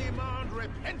 Gods demand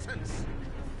repentance.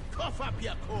 Cough up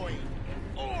your coin.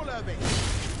 All of it.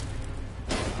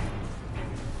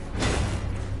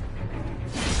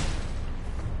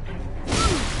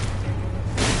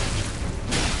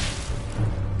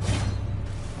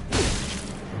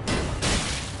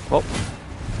 Oh.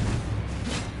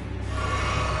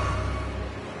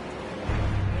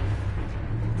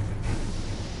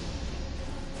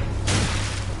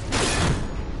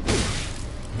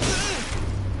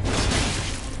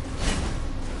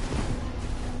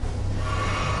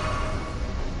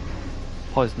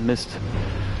 Poison missed.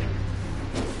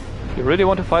 You really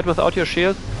want to fight without your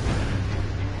shield?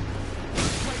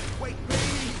 Wait,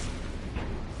 please.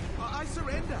 I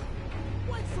surrender.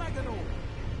 White flag and all.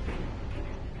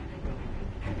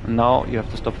 Now you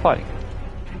have to stop fighting.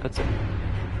 That's it.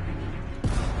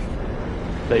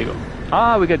 There you go.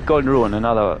 Ah, we get Golden Ruin,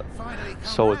 another Finally come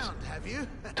souls. round, have you?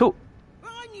 2.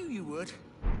 I knew you would.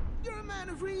 You're a man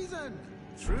of reason.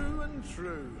 True and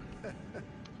true.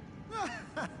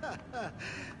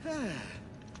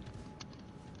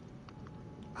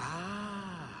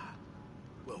 Ah.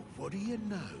 Well, what do you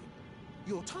know?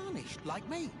 You're tarnished, like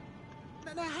me.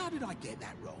 Now, how did I get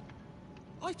that wrong?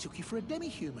 I took you for a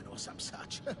demi-human or some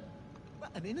such.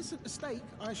 An innocent mistake,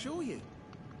 I assure you.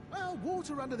 Well,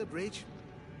 water under the bridge.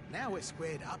 Now we're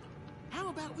squared up. How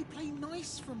about we play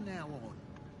nice from now on?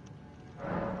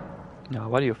 Now,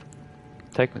 why do you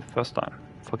take me the first time?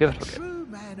 Forgive it, forgive. True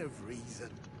man of reason.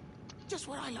 Just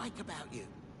what I like about you.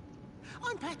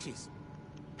 I'm Patches.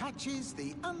 Patches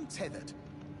the untethered.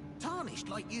 Tarnished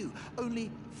like you,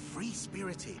 only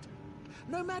free-spirited.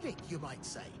 Nomadic, you might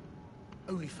say.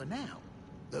 Only for now,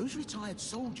 those retired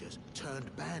soldiers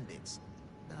turned bandits.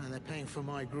 They're paying for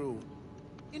my gruel.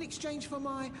 In exchange for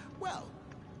my, well,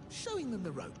 showing them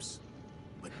the ropes.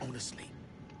 But honestly,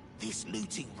 this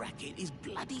looting racket is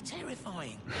bloody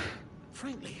terrifying.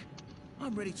 Frankly,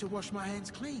 I'm ready to wash my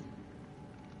hands clean.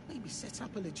 Maybe set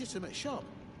up a legitimate shop.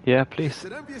 Yeah, please. So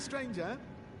don't be a stranger.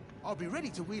 I'll be ready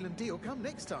to wheel and deal come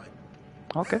next time.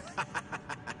 Okay.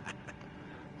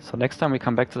 So next time we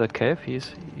come back to that cave,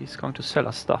 he's going to sell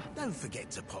us stuff. Don't forget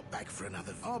to pop back for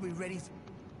another. I'll be ready to...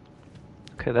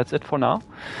 Okay, that's it for now.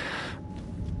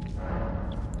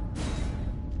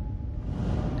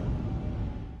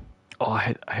 Oh,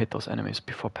 I hate those enemies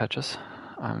before Patches.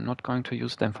 I'm not going to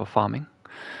use them for farming.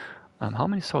 How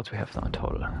many swords we have now in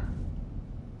total?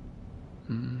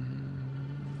 Hmm.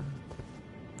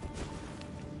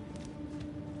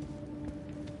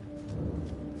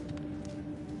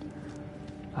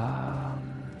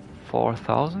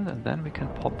 4,000, and then we can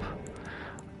pop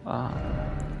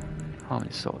how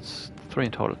many swords? 3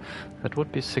 in total. That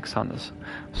would be 600.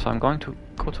 So I'm going to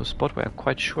go to a spot where I'm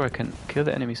quite sure I can kill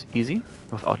the enemies easy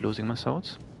without losing my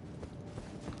swords.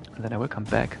 And then I will come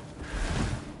back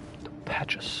to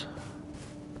Patches.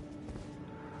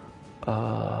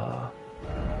 So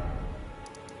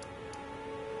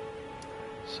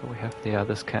we have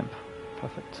this camp.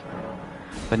 Perfect.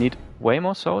 If I need way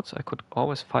more swords, I could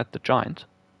always fight the giant.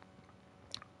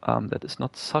 That is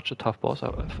not such a tough boss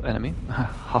enemy.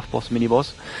 Half boss, mini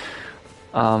boss.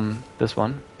 This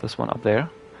one up there.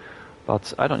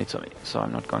 But I don't need so many, so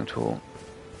I'm not going to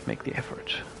make the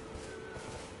effort.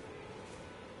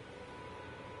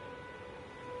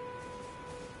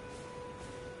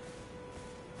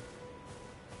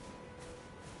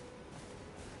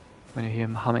 When you hear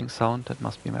a humming sound, that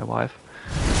must be my wife.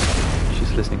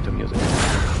 She's listening to music.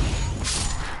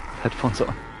 Headphones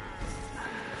on.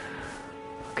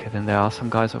 Okay, then there are some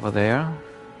guys over there.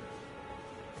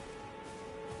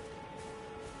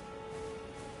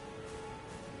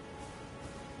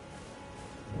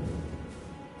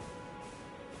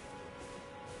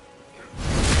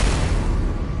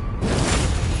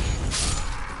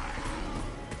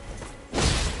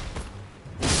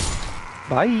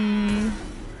 Bye!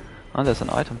 Oh, there's an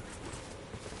item.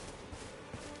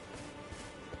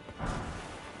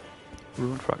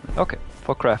 Rune fragment. Okay,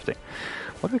 for crafting.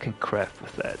 What we can craft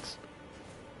with that?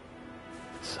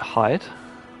 It's hide.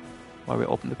 while we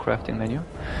open the crafting menu.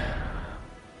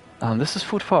 This is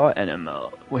food for our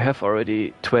animal. We have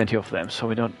already 20 of them, so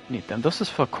we don't need them. This is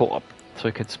for co-op, so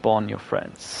you can spawn your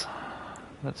friends.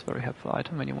 That's a very helpful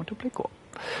item when you want to play co-op.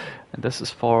 And this is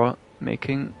for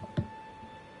making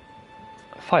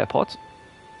fire pots,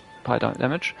 fire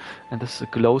damage. And this is a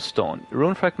glowstone,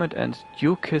 rune fragment, and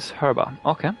Duke's herba.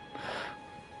 Okay.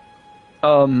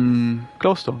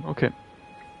 Glowstone. Okay.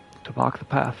 To mark the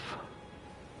path.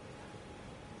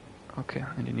 Okay,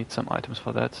 and you need some items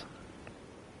for that.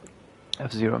 I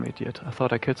have 0 meat yet. I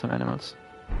thought I killed some animals.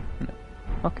 No.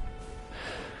 Okay.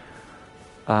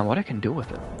 What I can do with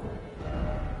it?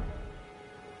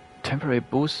 Temporary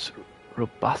boosts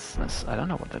robustness. I don't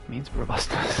know what that means,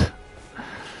 robustness.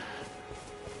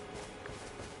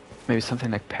 Maybe something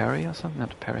like parry or something?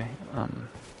 Not parry.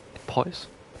 Poise.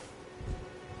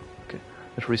 Okay.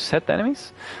 Let's reset the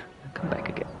enemies and come back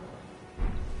again.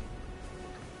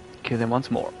 Kill them once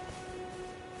more.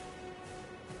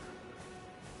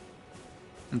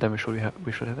 And then we should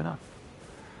have enough.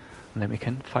 And then we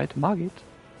can fight Margit.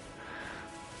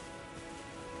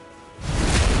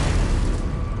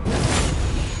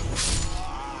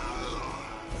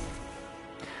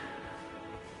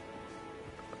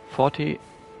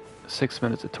 "46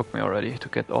 minutes it took me already to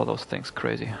get all those things.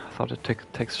 Crazy. I thought it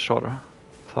takes shorter.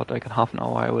 I thought like in half an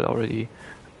hour I will already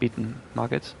beaten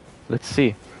Margit. Let's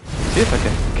see. See if I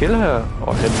can kill her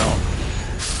or him now.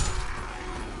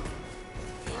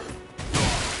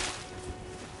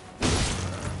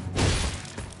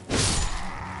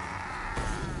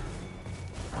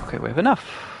 Okay, we have enough.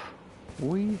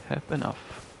 We have enough.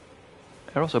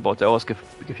 Arrows or boats? They always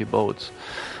give you boats,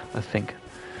 I think.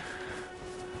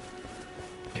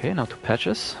 Okay, now to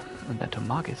patches, and then to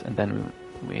Margit, and then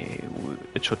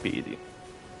it should be easy.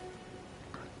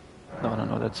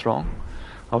 No, that's wrong.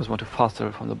 I always want to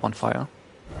faster from the bonfire.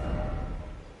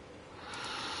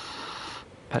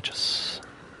 Patches.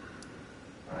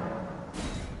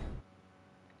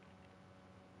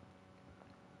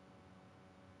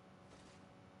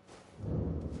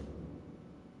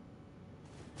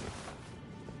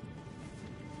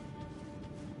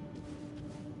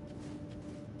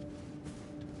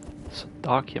 It's so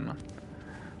dark here, man.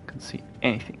 I can't see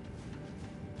anything.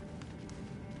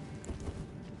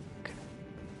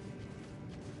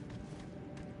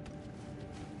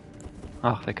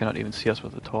 Ah, they cannot even see us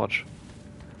with the torch.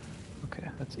 Okay,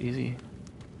 that's easy.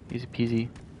 Easy peasy.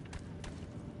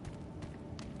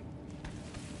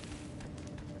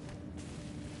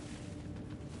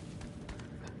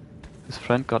 His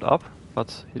friend got up,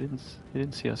 but he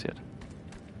didn't see us yet.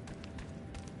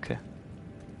 Okay.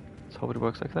 Let's hope it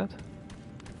works like that.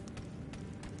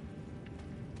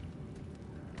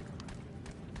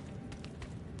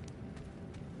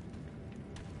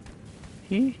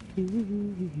 Hee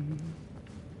hee.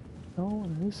 No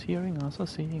one is hearing us or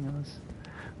seeing us.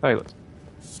 Very good.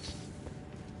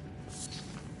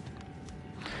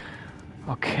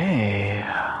 Okay.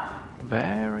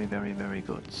 Very, very, very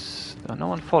good. No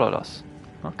one followed us.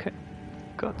 Okay.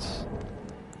 Good.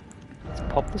 Let's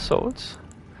pop the souls.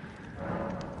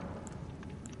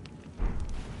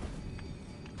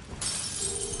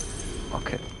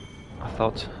 Okay. I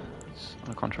thought it's on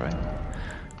the contrary.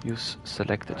 Use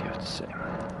selected, you have to say.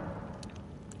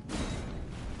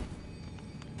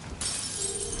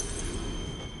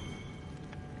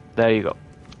 There you go.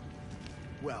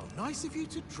 Well, nice of you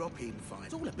to drop in, fine.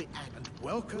 It's all a bit and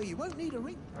welcome. You won't need a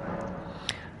ring.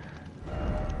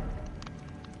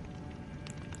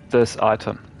 This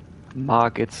item,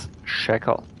 Margit's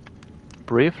Shackle,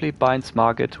 briefly binds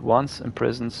Margit, once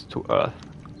imprisons to earth.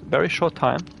 Very short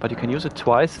time, but you can use it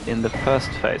twice in the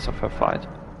first phase of her fight.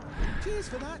 Cheers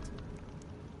for that.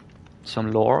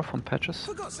 Some lore from patches.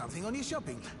 Forgot something on your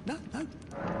shopping. No.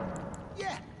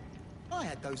 Yeah. I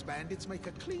had those bandits make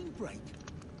a clean break.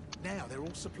 Now they're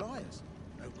all suppliers.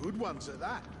 No good ones at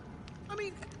that. I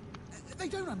mean, they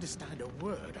don't understand a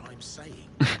word I'm saying.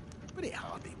 But it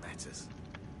hardly matters.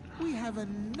 We have a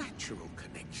natural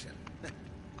connection.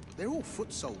 They're all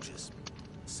foot soldiers.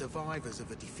 Survivors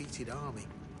of a defeated army.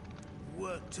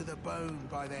 Worked to the bone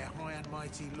by their high and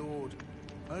mighty lord.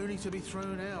 Only to be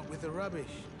thrown out with the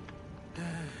rubbish.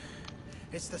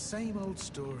 It's the same old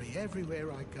story everywhere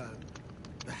I go.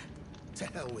 To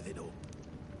hell with it all.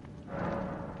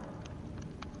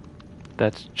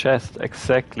 That chest,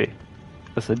 exactly.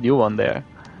 There's a new one there.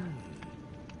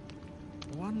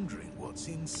 Wondering what's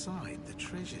inside the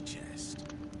treasure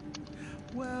chest.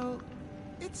 Well,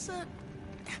 it's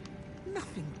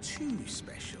nothing too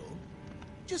special.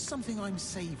 Just something I'm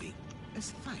saving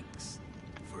as thanks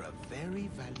for a very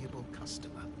valuable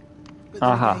customer. But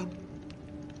then again,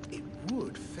 it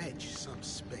would fetch some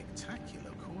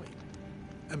spectacular coin.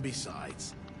 And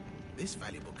besides, this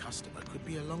valuable customer could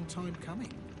be a long time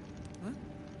coming. Huh?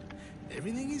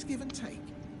 Everything is give and take.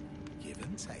 Give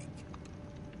and take.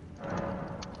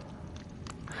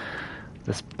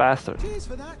 This bastard. Cheers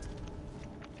for that.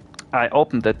 I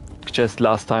opened that chest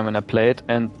last time when I played,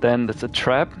 and then there's a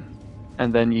trap,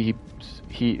 and then he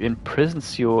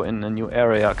imprisons you in a new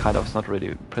area. Kind of, it's not really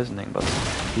imprisoning, but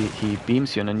he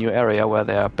beams you in a new area where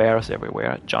there are bears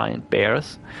everywhere, giant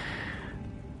bears.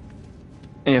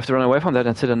 And you have to run away from that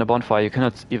and sit in a bonfire. You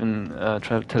cannot even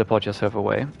teleport yourself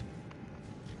away.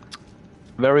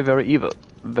 Very, very evil.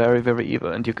 Very, very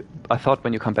evil. And I thought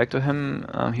when you come back to him,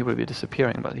 he will be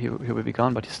disappearing, but he will be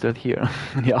gone, but he's still here.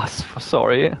 And he asks for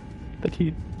sorry that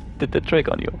he did the trick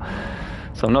on you.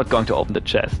 So I'm not going to open the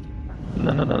chest.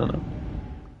 No.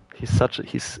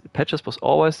 Patches was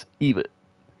always evil.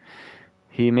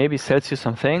 He maybe sells you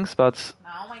some things, but...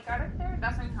 No, my character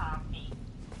doesn't have me.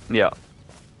 Yeah.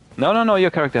 No, your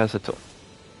character has it too.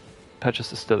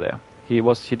 Patches is still there. He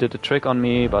did a trick on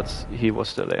me, but he was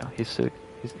still there. He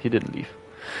didn't leave.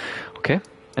 Okay,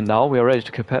 and now we are ready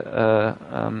to kill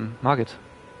Margit.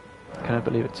 Cannot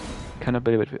believe it. Cannot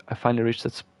believe it. I finally reached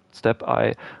that step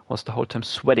I was the whole time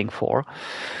sweating for.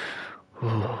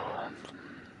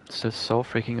 Still so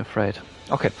freaking afraid.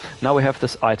 Okay, now we have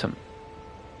this item.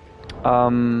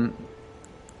 And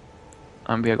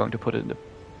we are going to put it in the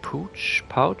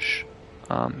pouch.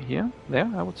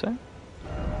 There, I would say.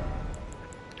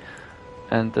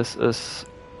 And this is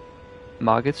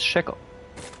Margit's shackle.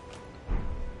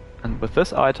 And with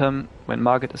this item, when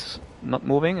Margit is not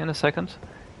moving in a second,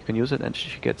 you can use it and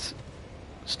she gets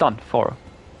stunned for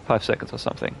 5 seconds or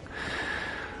something.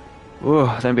 Ooh,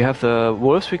 then we have the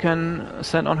wolves we can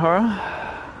send on her.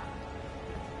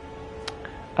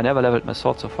 I never leveled my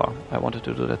sword so far. I wanted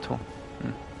to do that too.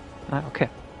 Okay,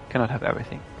 cannot have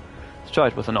everything. Let's try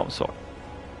it with a normal sword.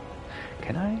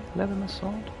 Can I level my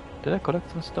sword? Did I collect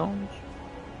some stones?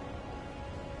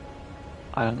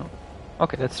 I don't know.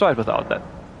 Okay, let's try it without that.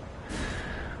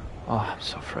 Oh, I'm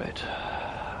so afraid.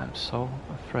 I'm so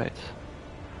afraid.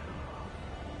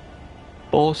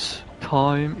 Boss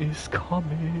time is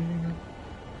coming.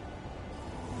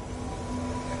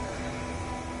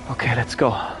 Okay, let's go.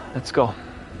 Let's go.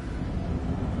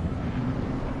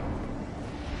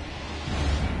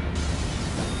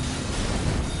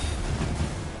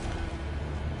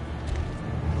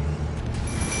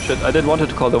 Shit, I didn't want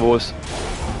to call the wolves.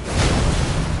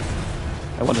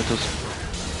 I wanted to...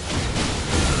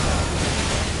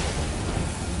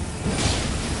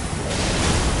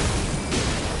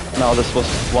 No, this was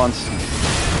once...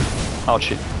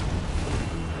 Ouchie.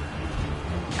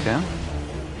 Okay.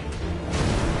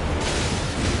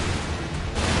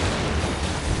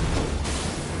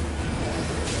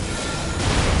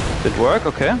 Did work,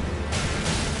 okay.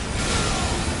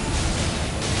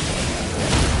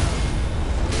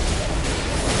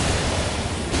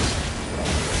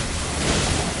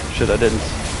 Shit, I didn't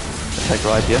attack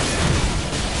right here.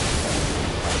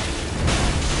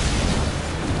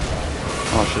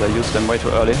 Oh, should I use them way too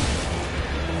early?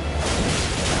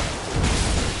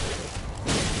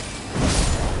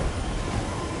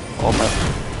 Oh my...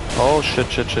 Oh shit.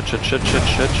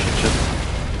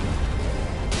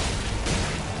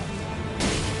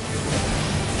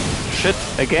 Shit,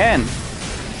 again!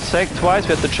 Twice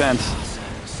we had the chance.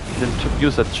 Didn't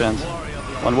use that chance.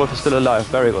 One wolf is still alive,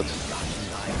 very good.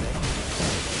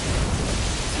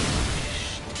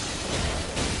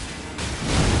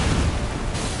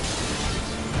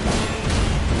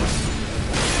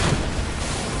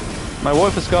 My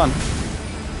wolf is gone.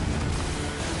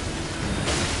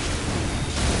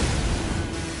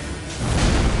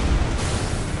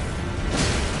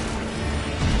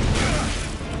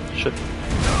 Shit.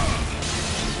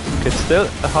 It's still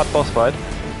a hard boss fight.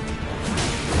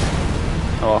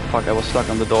 Oh fuck, I was stuck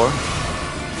on the door.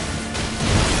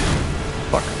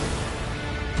 Fuck.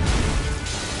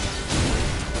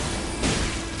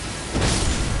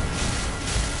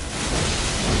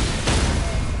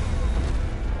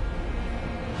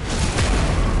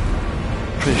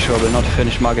 Pretty sure we'll not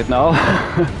finish Margit now.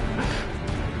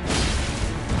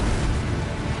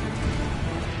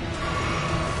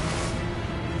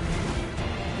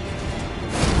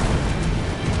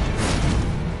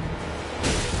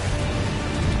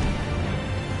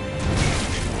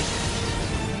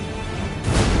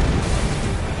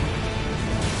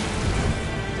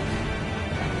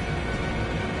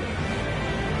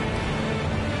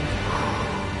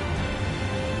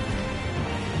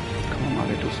 Come on,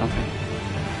 Margit, do something.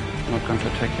 I'm not going to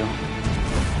attack you.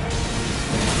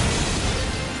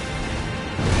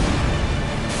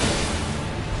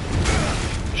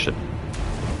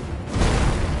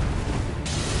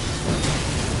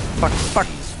 Fuck.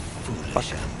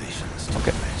 Foolish ambitions to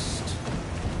Okay. rest.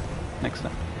 Next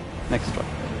time. Next try.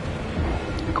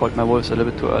 I called my wolves a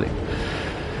little bit too early.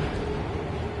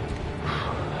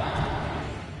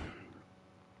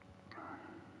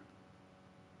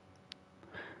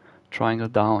 Triangle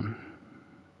down.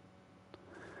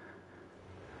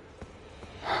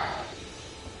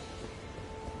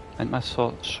 And my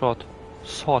sword should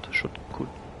could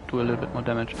do a little bit more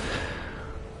damage.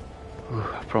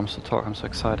 I promise to talk, I'm so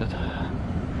excited.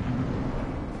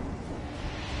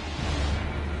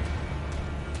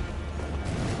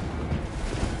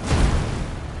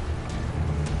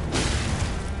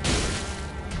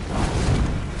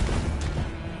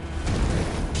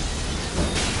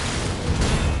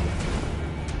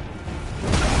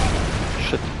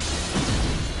 Shit.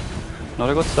 Not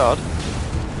a good start.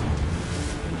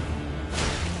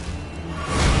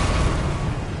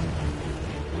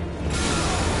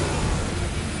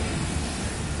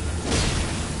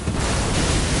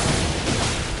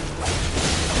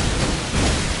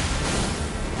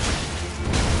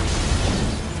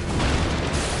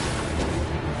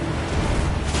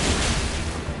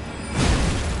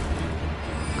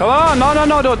 Come on,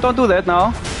 no, don't do that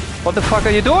now. What the fuck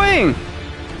are you doing?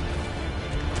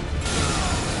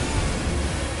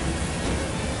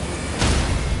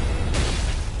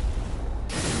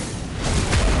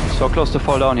 So close to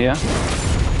fall down here.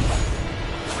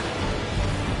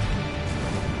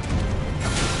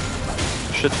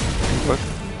 Shit, didn't work.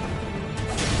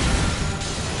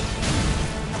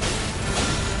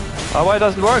 Oh, why it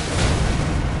doesn't work?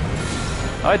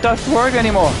 Oh, it doesn't work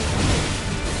anymore.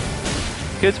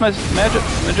 Kills my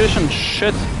magician.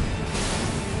 Shit.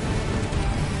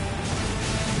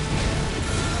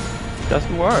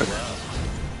 Doesn't work.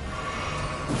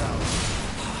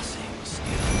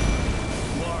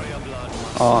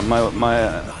 Oh,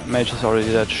 my mage is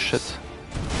already dead. Shit.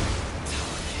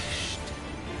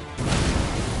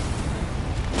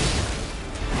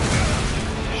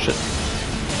 Shit.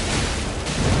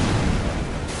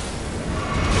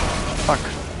 Fuck.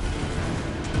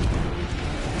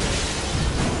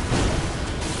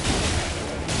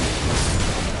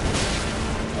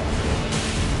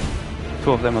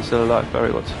 Two of them are still alive,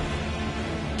 very good.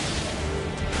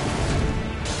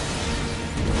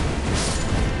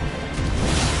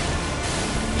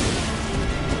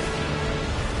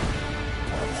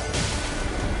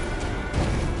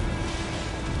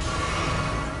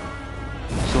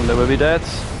 Soon they will be dead.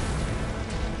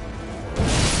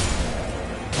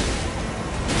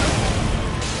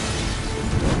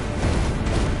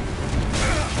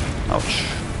 Ouch.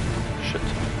 Shit.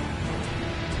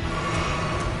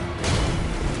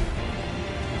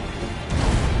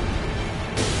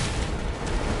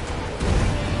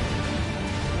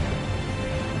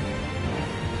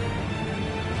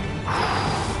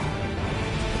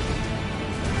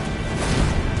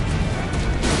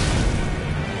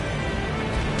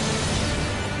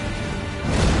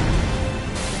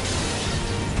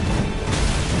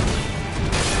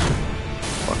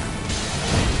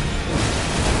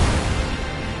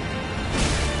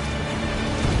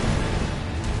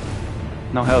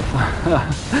 No health.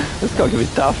 It's going to be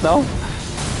tough now.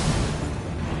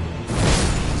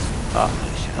 Ah,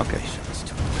 okay.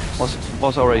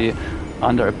 Was already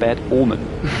under a bad omen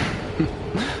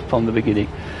from the beginning.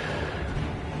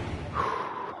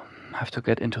 Have to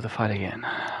get into the fight again.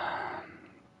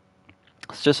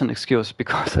 It's just an excuse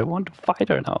because I want to fight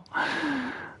her now.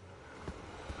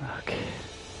 Okay.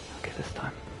 Okay, this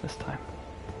time.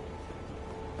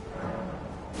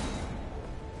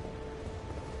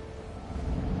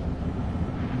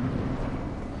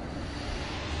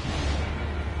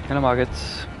 Hello, Margit.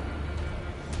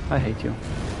 I hate you.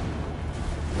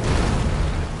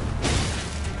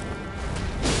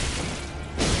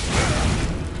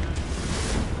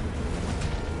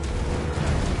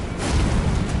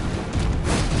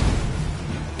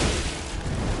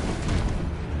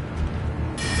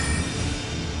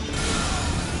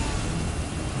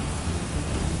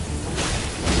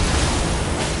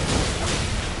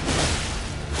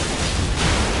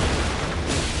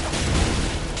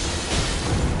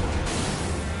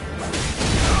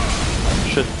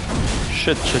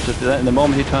 Shit. In the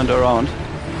moment he turned around.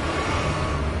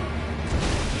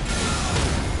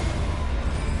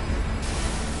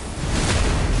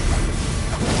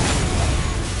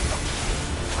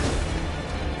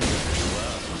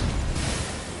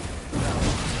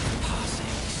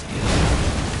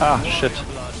 Ah, shit.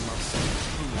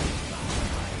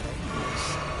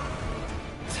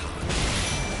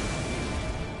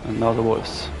 And now the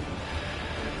wolves.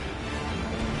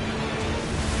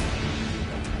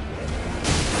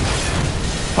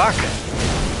 Fuck!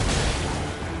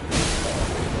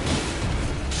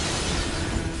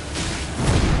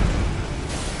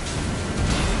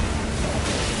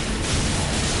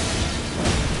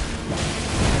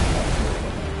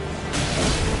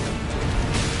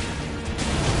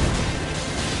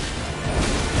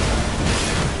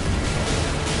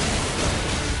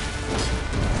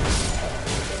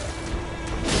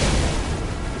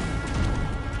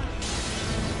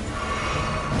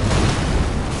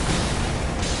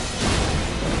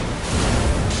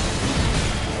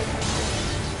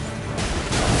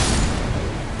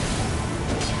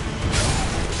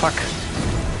 Fuck.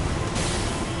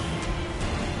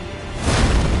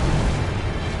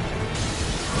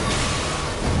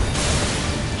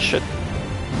 Shit.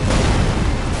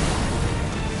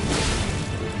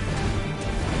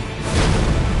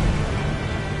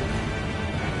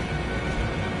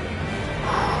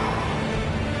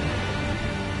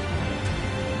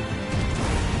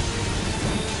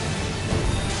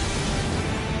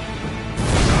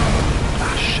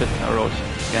 I rolled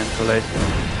again too late.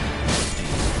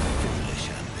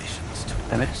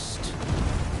 Damn it.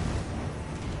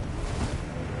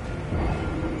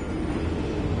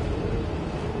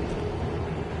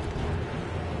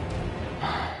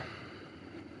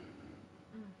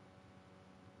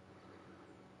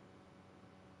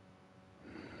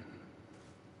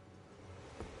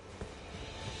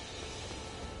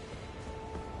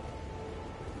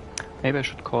 Maybe I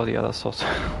should call the other source.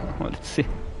 Well, let's see.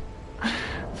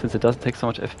 Since it doesn't take so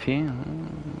much FP.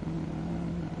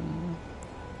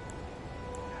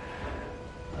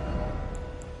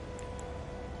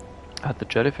 The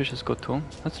jellyfish is good too.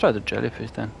 Let's try the jellyfish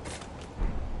then.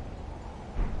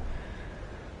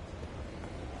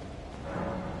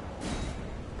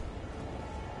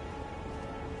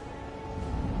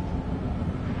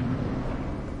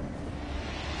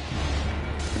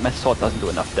 My sword doesn't do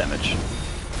enough damage.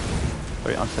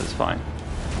 Very unsatisfying.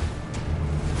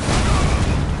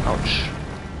 Ouch.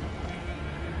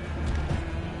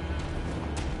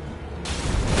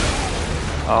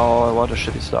 Oh, what a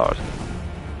shitty start.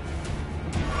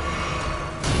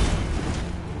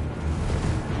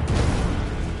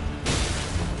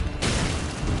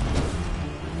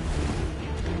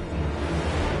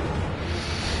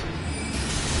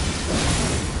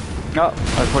 Oh,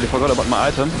 I totally forgot about my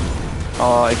item.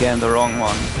 Oh, again, the wrong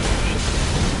one.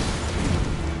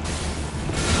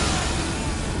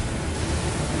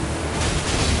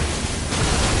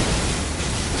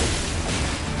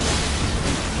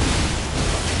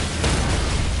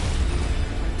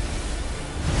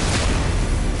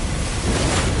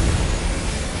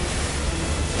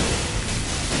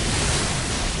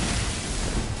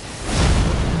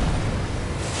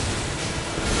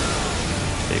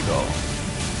 There you go.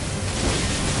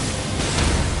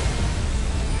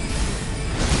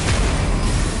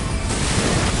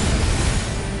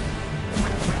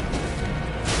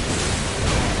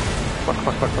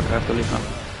 Fuck, I have to leave now.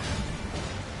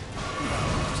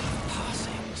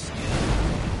 Passing skill.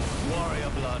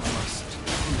 Warrior blood must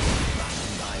run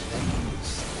in thy veins.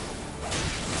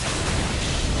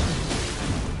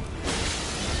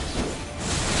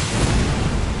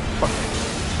 Fuck.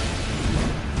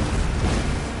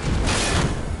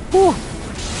 Woo!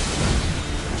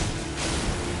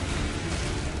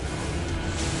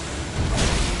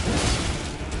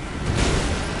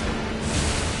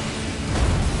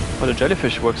 Well, the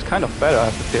jellyfish works kind of better, I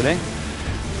have the feeling.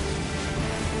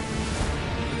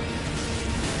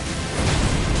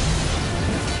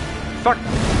 Fuck!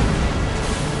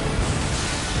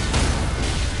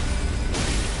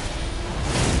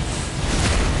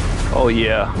 Oh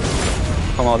yeah.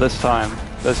 Come on, this time.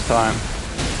 This time.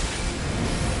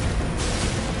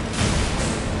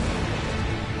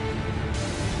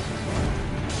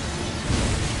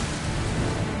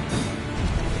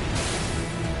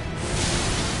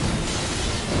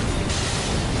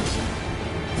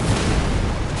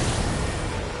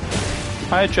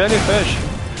 Hi, jellyfish!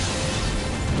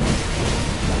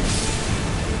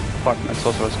 Fuck, my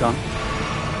sorcerer's gone.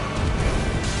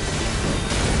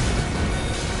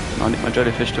 I need my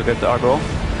jellyfish to get the aggro.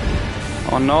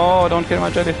 Oh no, don't kill my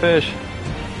jellyfish!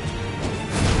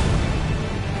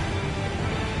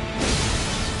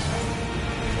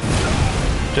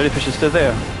 Jellyfish is still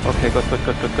there. Okay, good.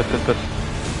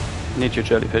 Need you,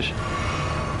 jellyfish.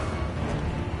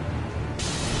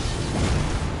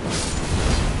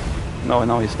 No,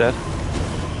 now he's dead.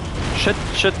 Shit.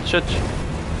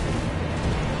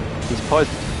 He's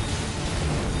poisoned.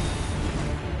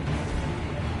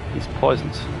 He's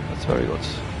poisoned. That's very good.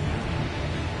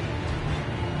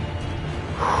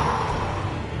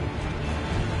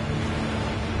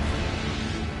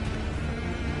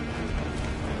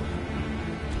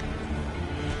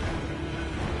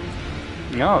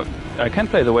 Yeah, I can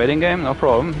play the waiting game, no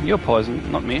problem. You're poisoned,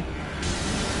 not me.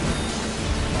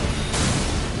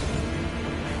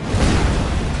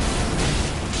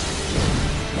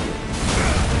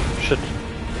 Shit.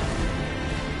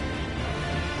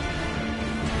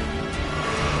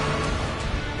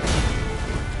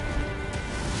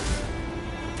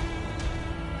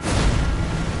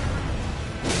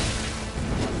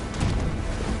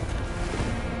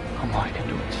 Come on, I can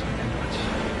do it.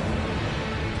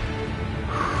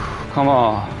 Come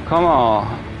on.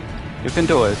 You can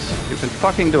do it. You can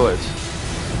fucking do it.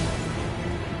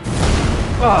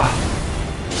 Ah!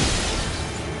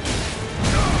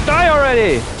 Die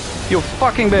already! You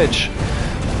fucking bitch!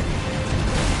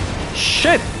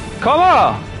 Shit! Come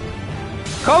on!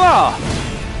 Come on!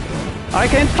 I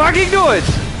can fucking do it!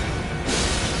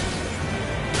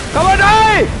 Come on,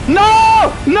 die!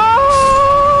 No!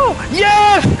 No!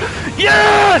 Yes!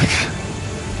 Yes!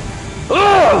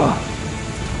 Ugh!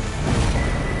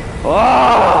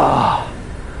 Oh!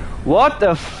 What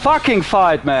a fucking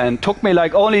fight, man! Took me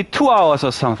like only 2 hours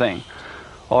or something.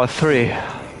 Or 3.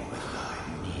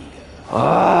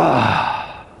 Ah!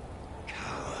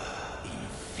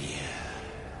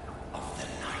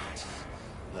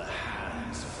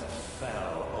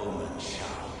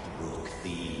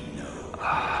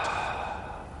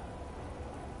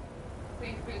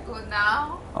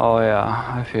 Now? Oh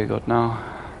yeah, I feel good now.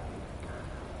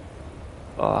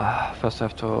 First I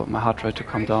have to my heart rate to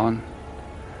come down.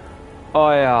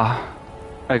 Oh yeah,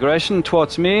 aggression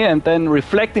towards me and then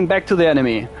reflecting back to the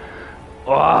enemy.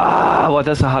 Oh, what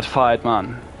is a hard fight,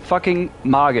 man. Fucking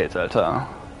Margit, Alter.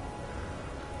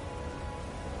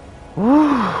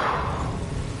 Woo.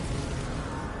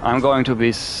 I'm going to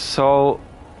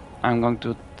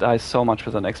die so much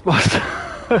with the next boss.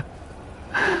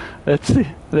 Let's see,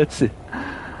 let's see.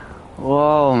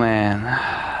 Whoa, man.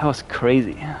 That was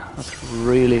crazy. That's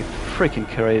really freaking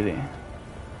crazy.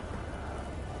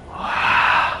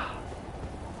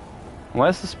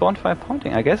 Where's the bonfire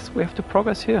pointing? I guess we have to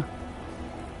progress here.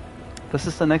 This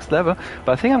is the next level,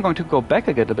 but I think I'm going to go back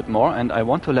again a bit more, and I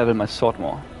want to level my sword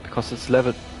more, because it's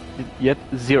leveled yet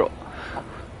 0.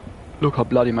 Look how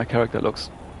bloody my character looks.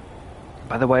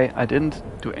 By the way, I didn't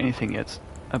do anything yet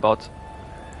about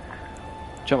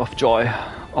Jump of Joy.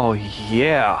 Oh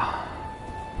yeah!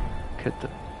 Killed the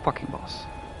fucking boss.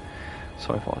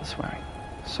 Sorry for all the swearing.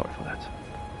 Sorry for that.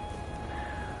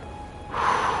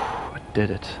 I did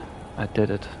it. I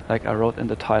did it. Like I wrote in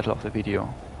the title of the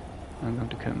video. I'm going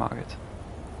to kill Margit.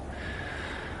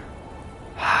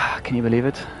 Can you believe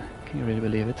it? Can you really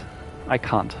believe it? I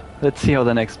can't. Let's see how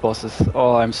the next boss is.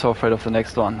 Oh, I'm so afraid of the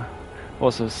next one. It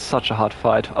was such a hard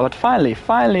fight. But finally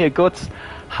a good,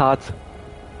 hard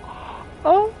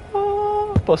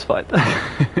boss fight.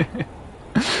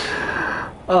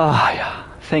 Yeah.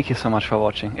 Thank you so much for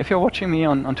watching. If you're watching me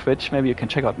on Twitch, maybe you can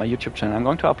check out my YouTube channel. I'm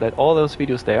going to upload all those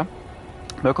videos there.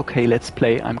 Merkok Let's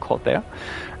Play, I'm called there.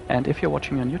 And if you're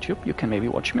watching me on YouTube, you can maybe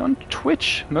watch me on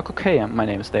Twitch. Merkok, my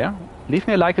name is there. Leave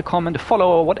me a like, a comment, a follow,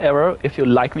 or whatever, if you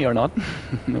like me or not.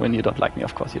 When you don't like me,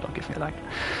 of course, you don't give me a like.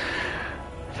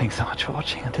 Thanks so much for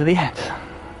watching until the end.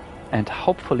 And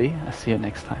hopefully, I'll see you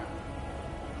next time.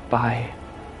 Bye.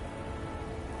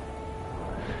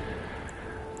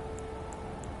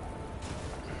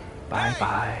 Bye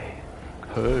bye.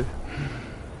 Hey.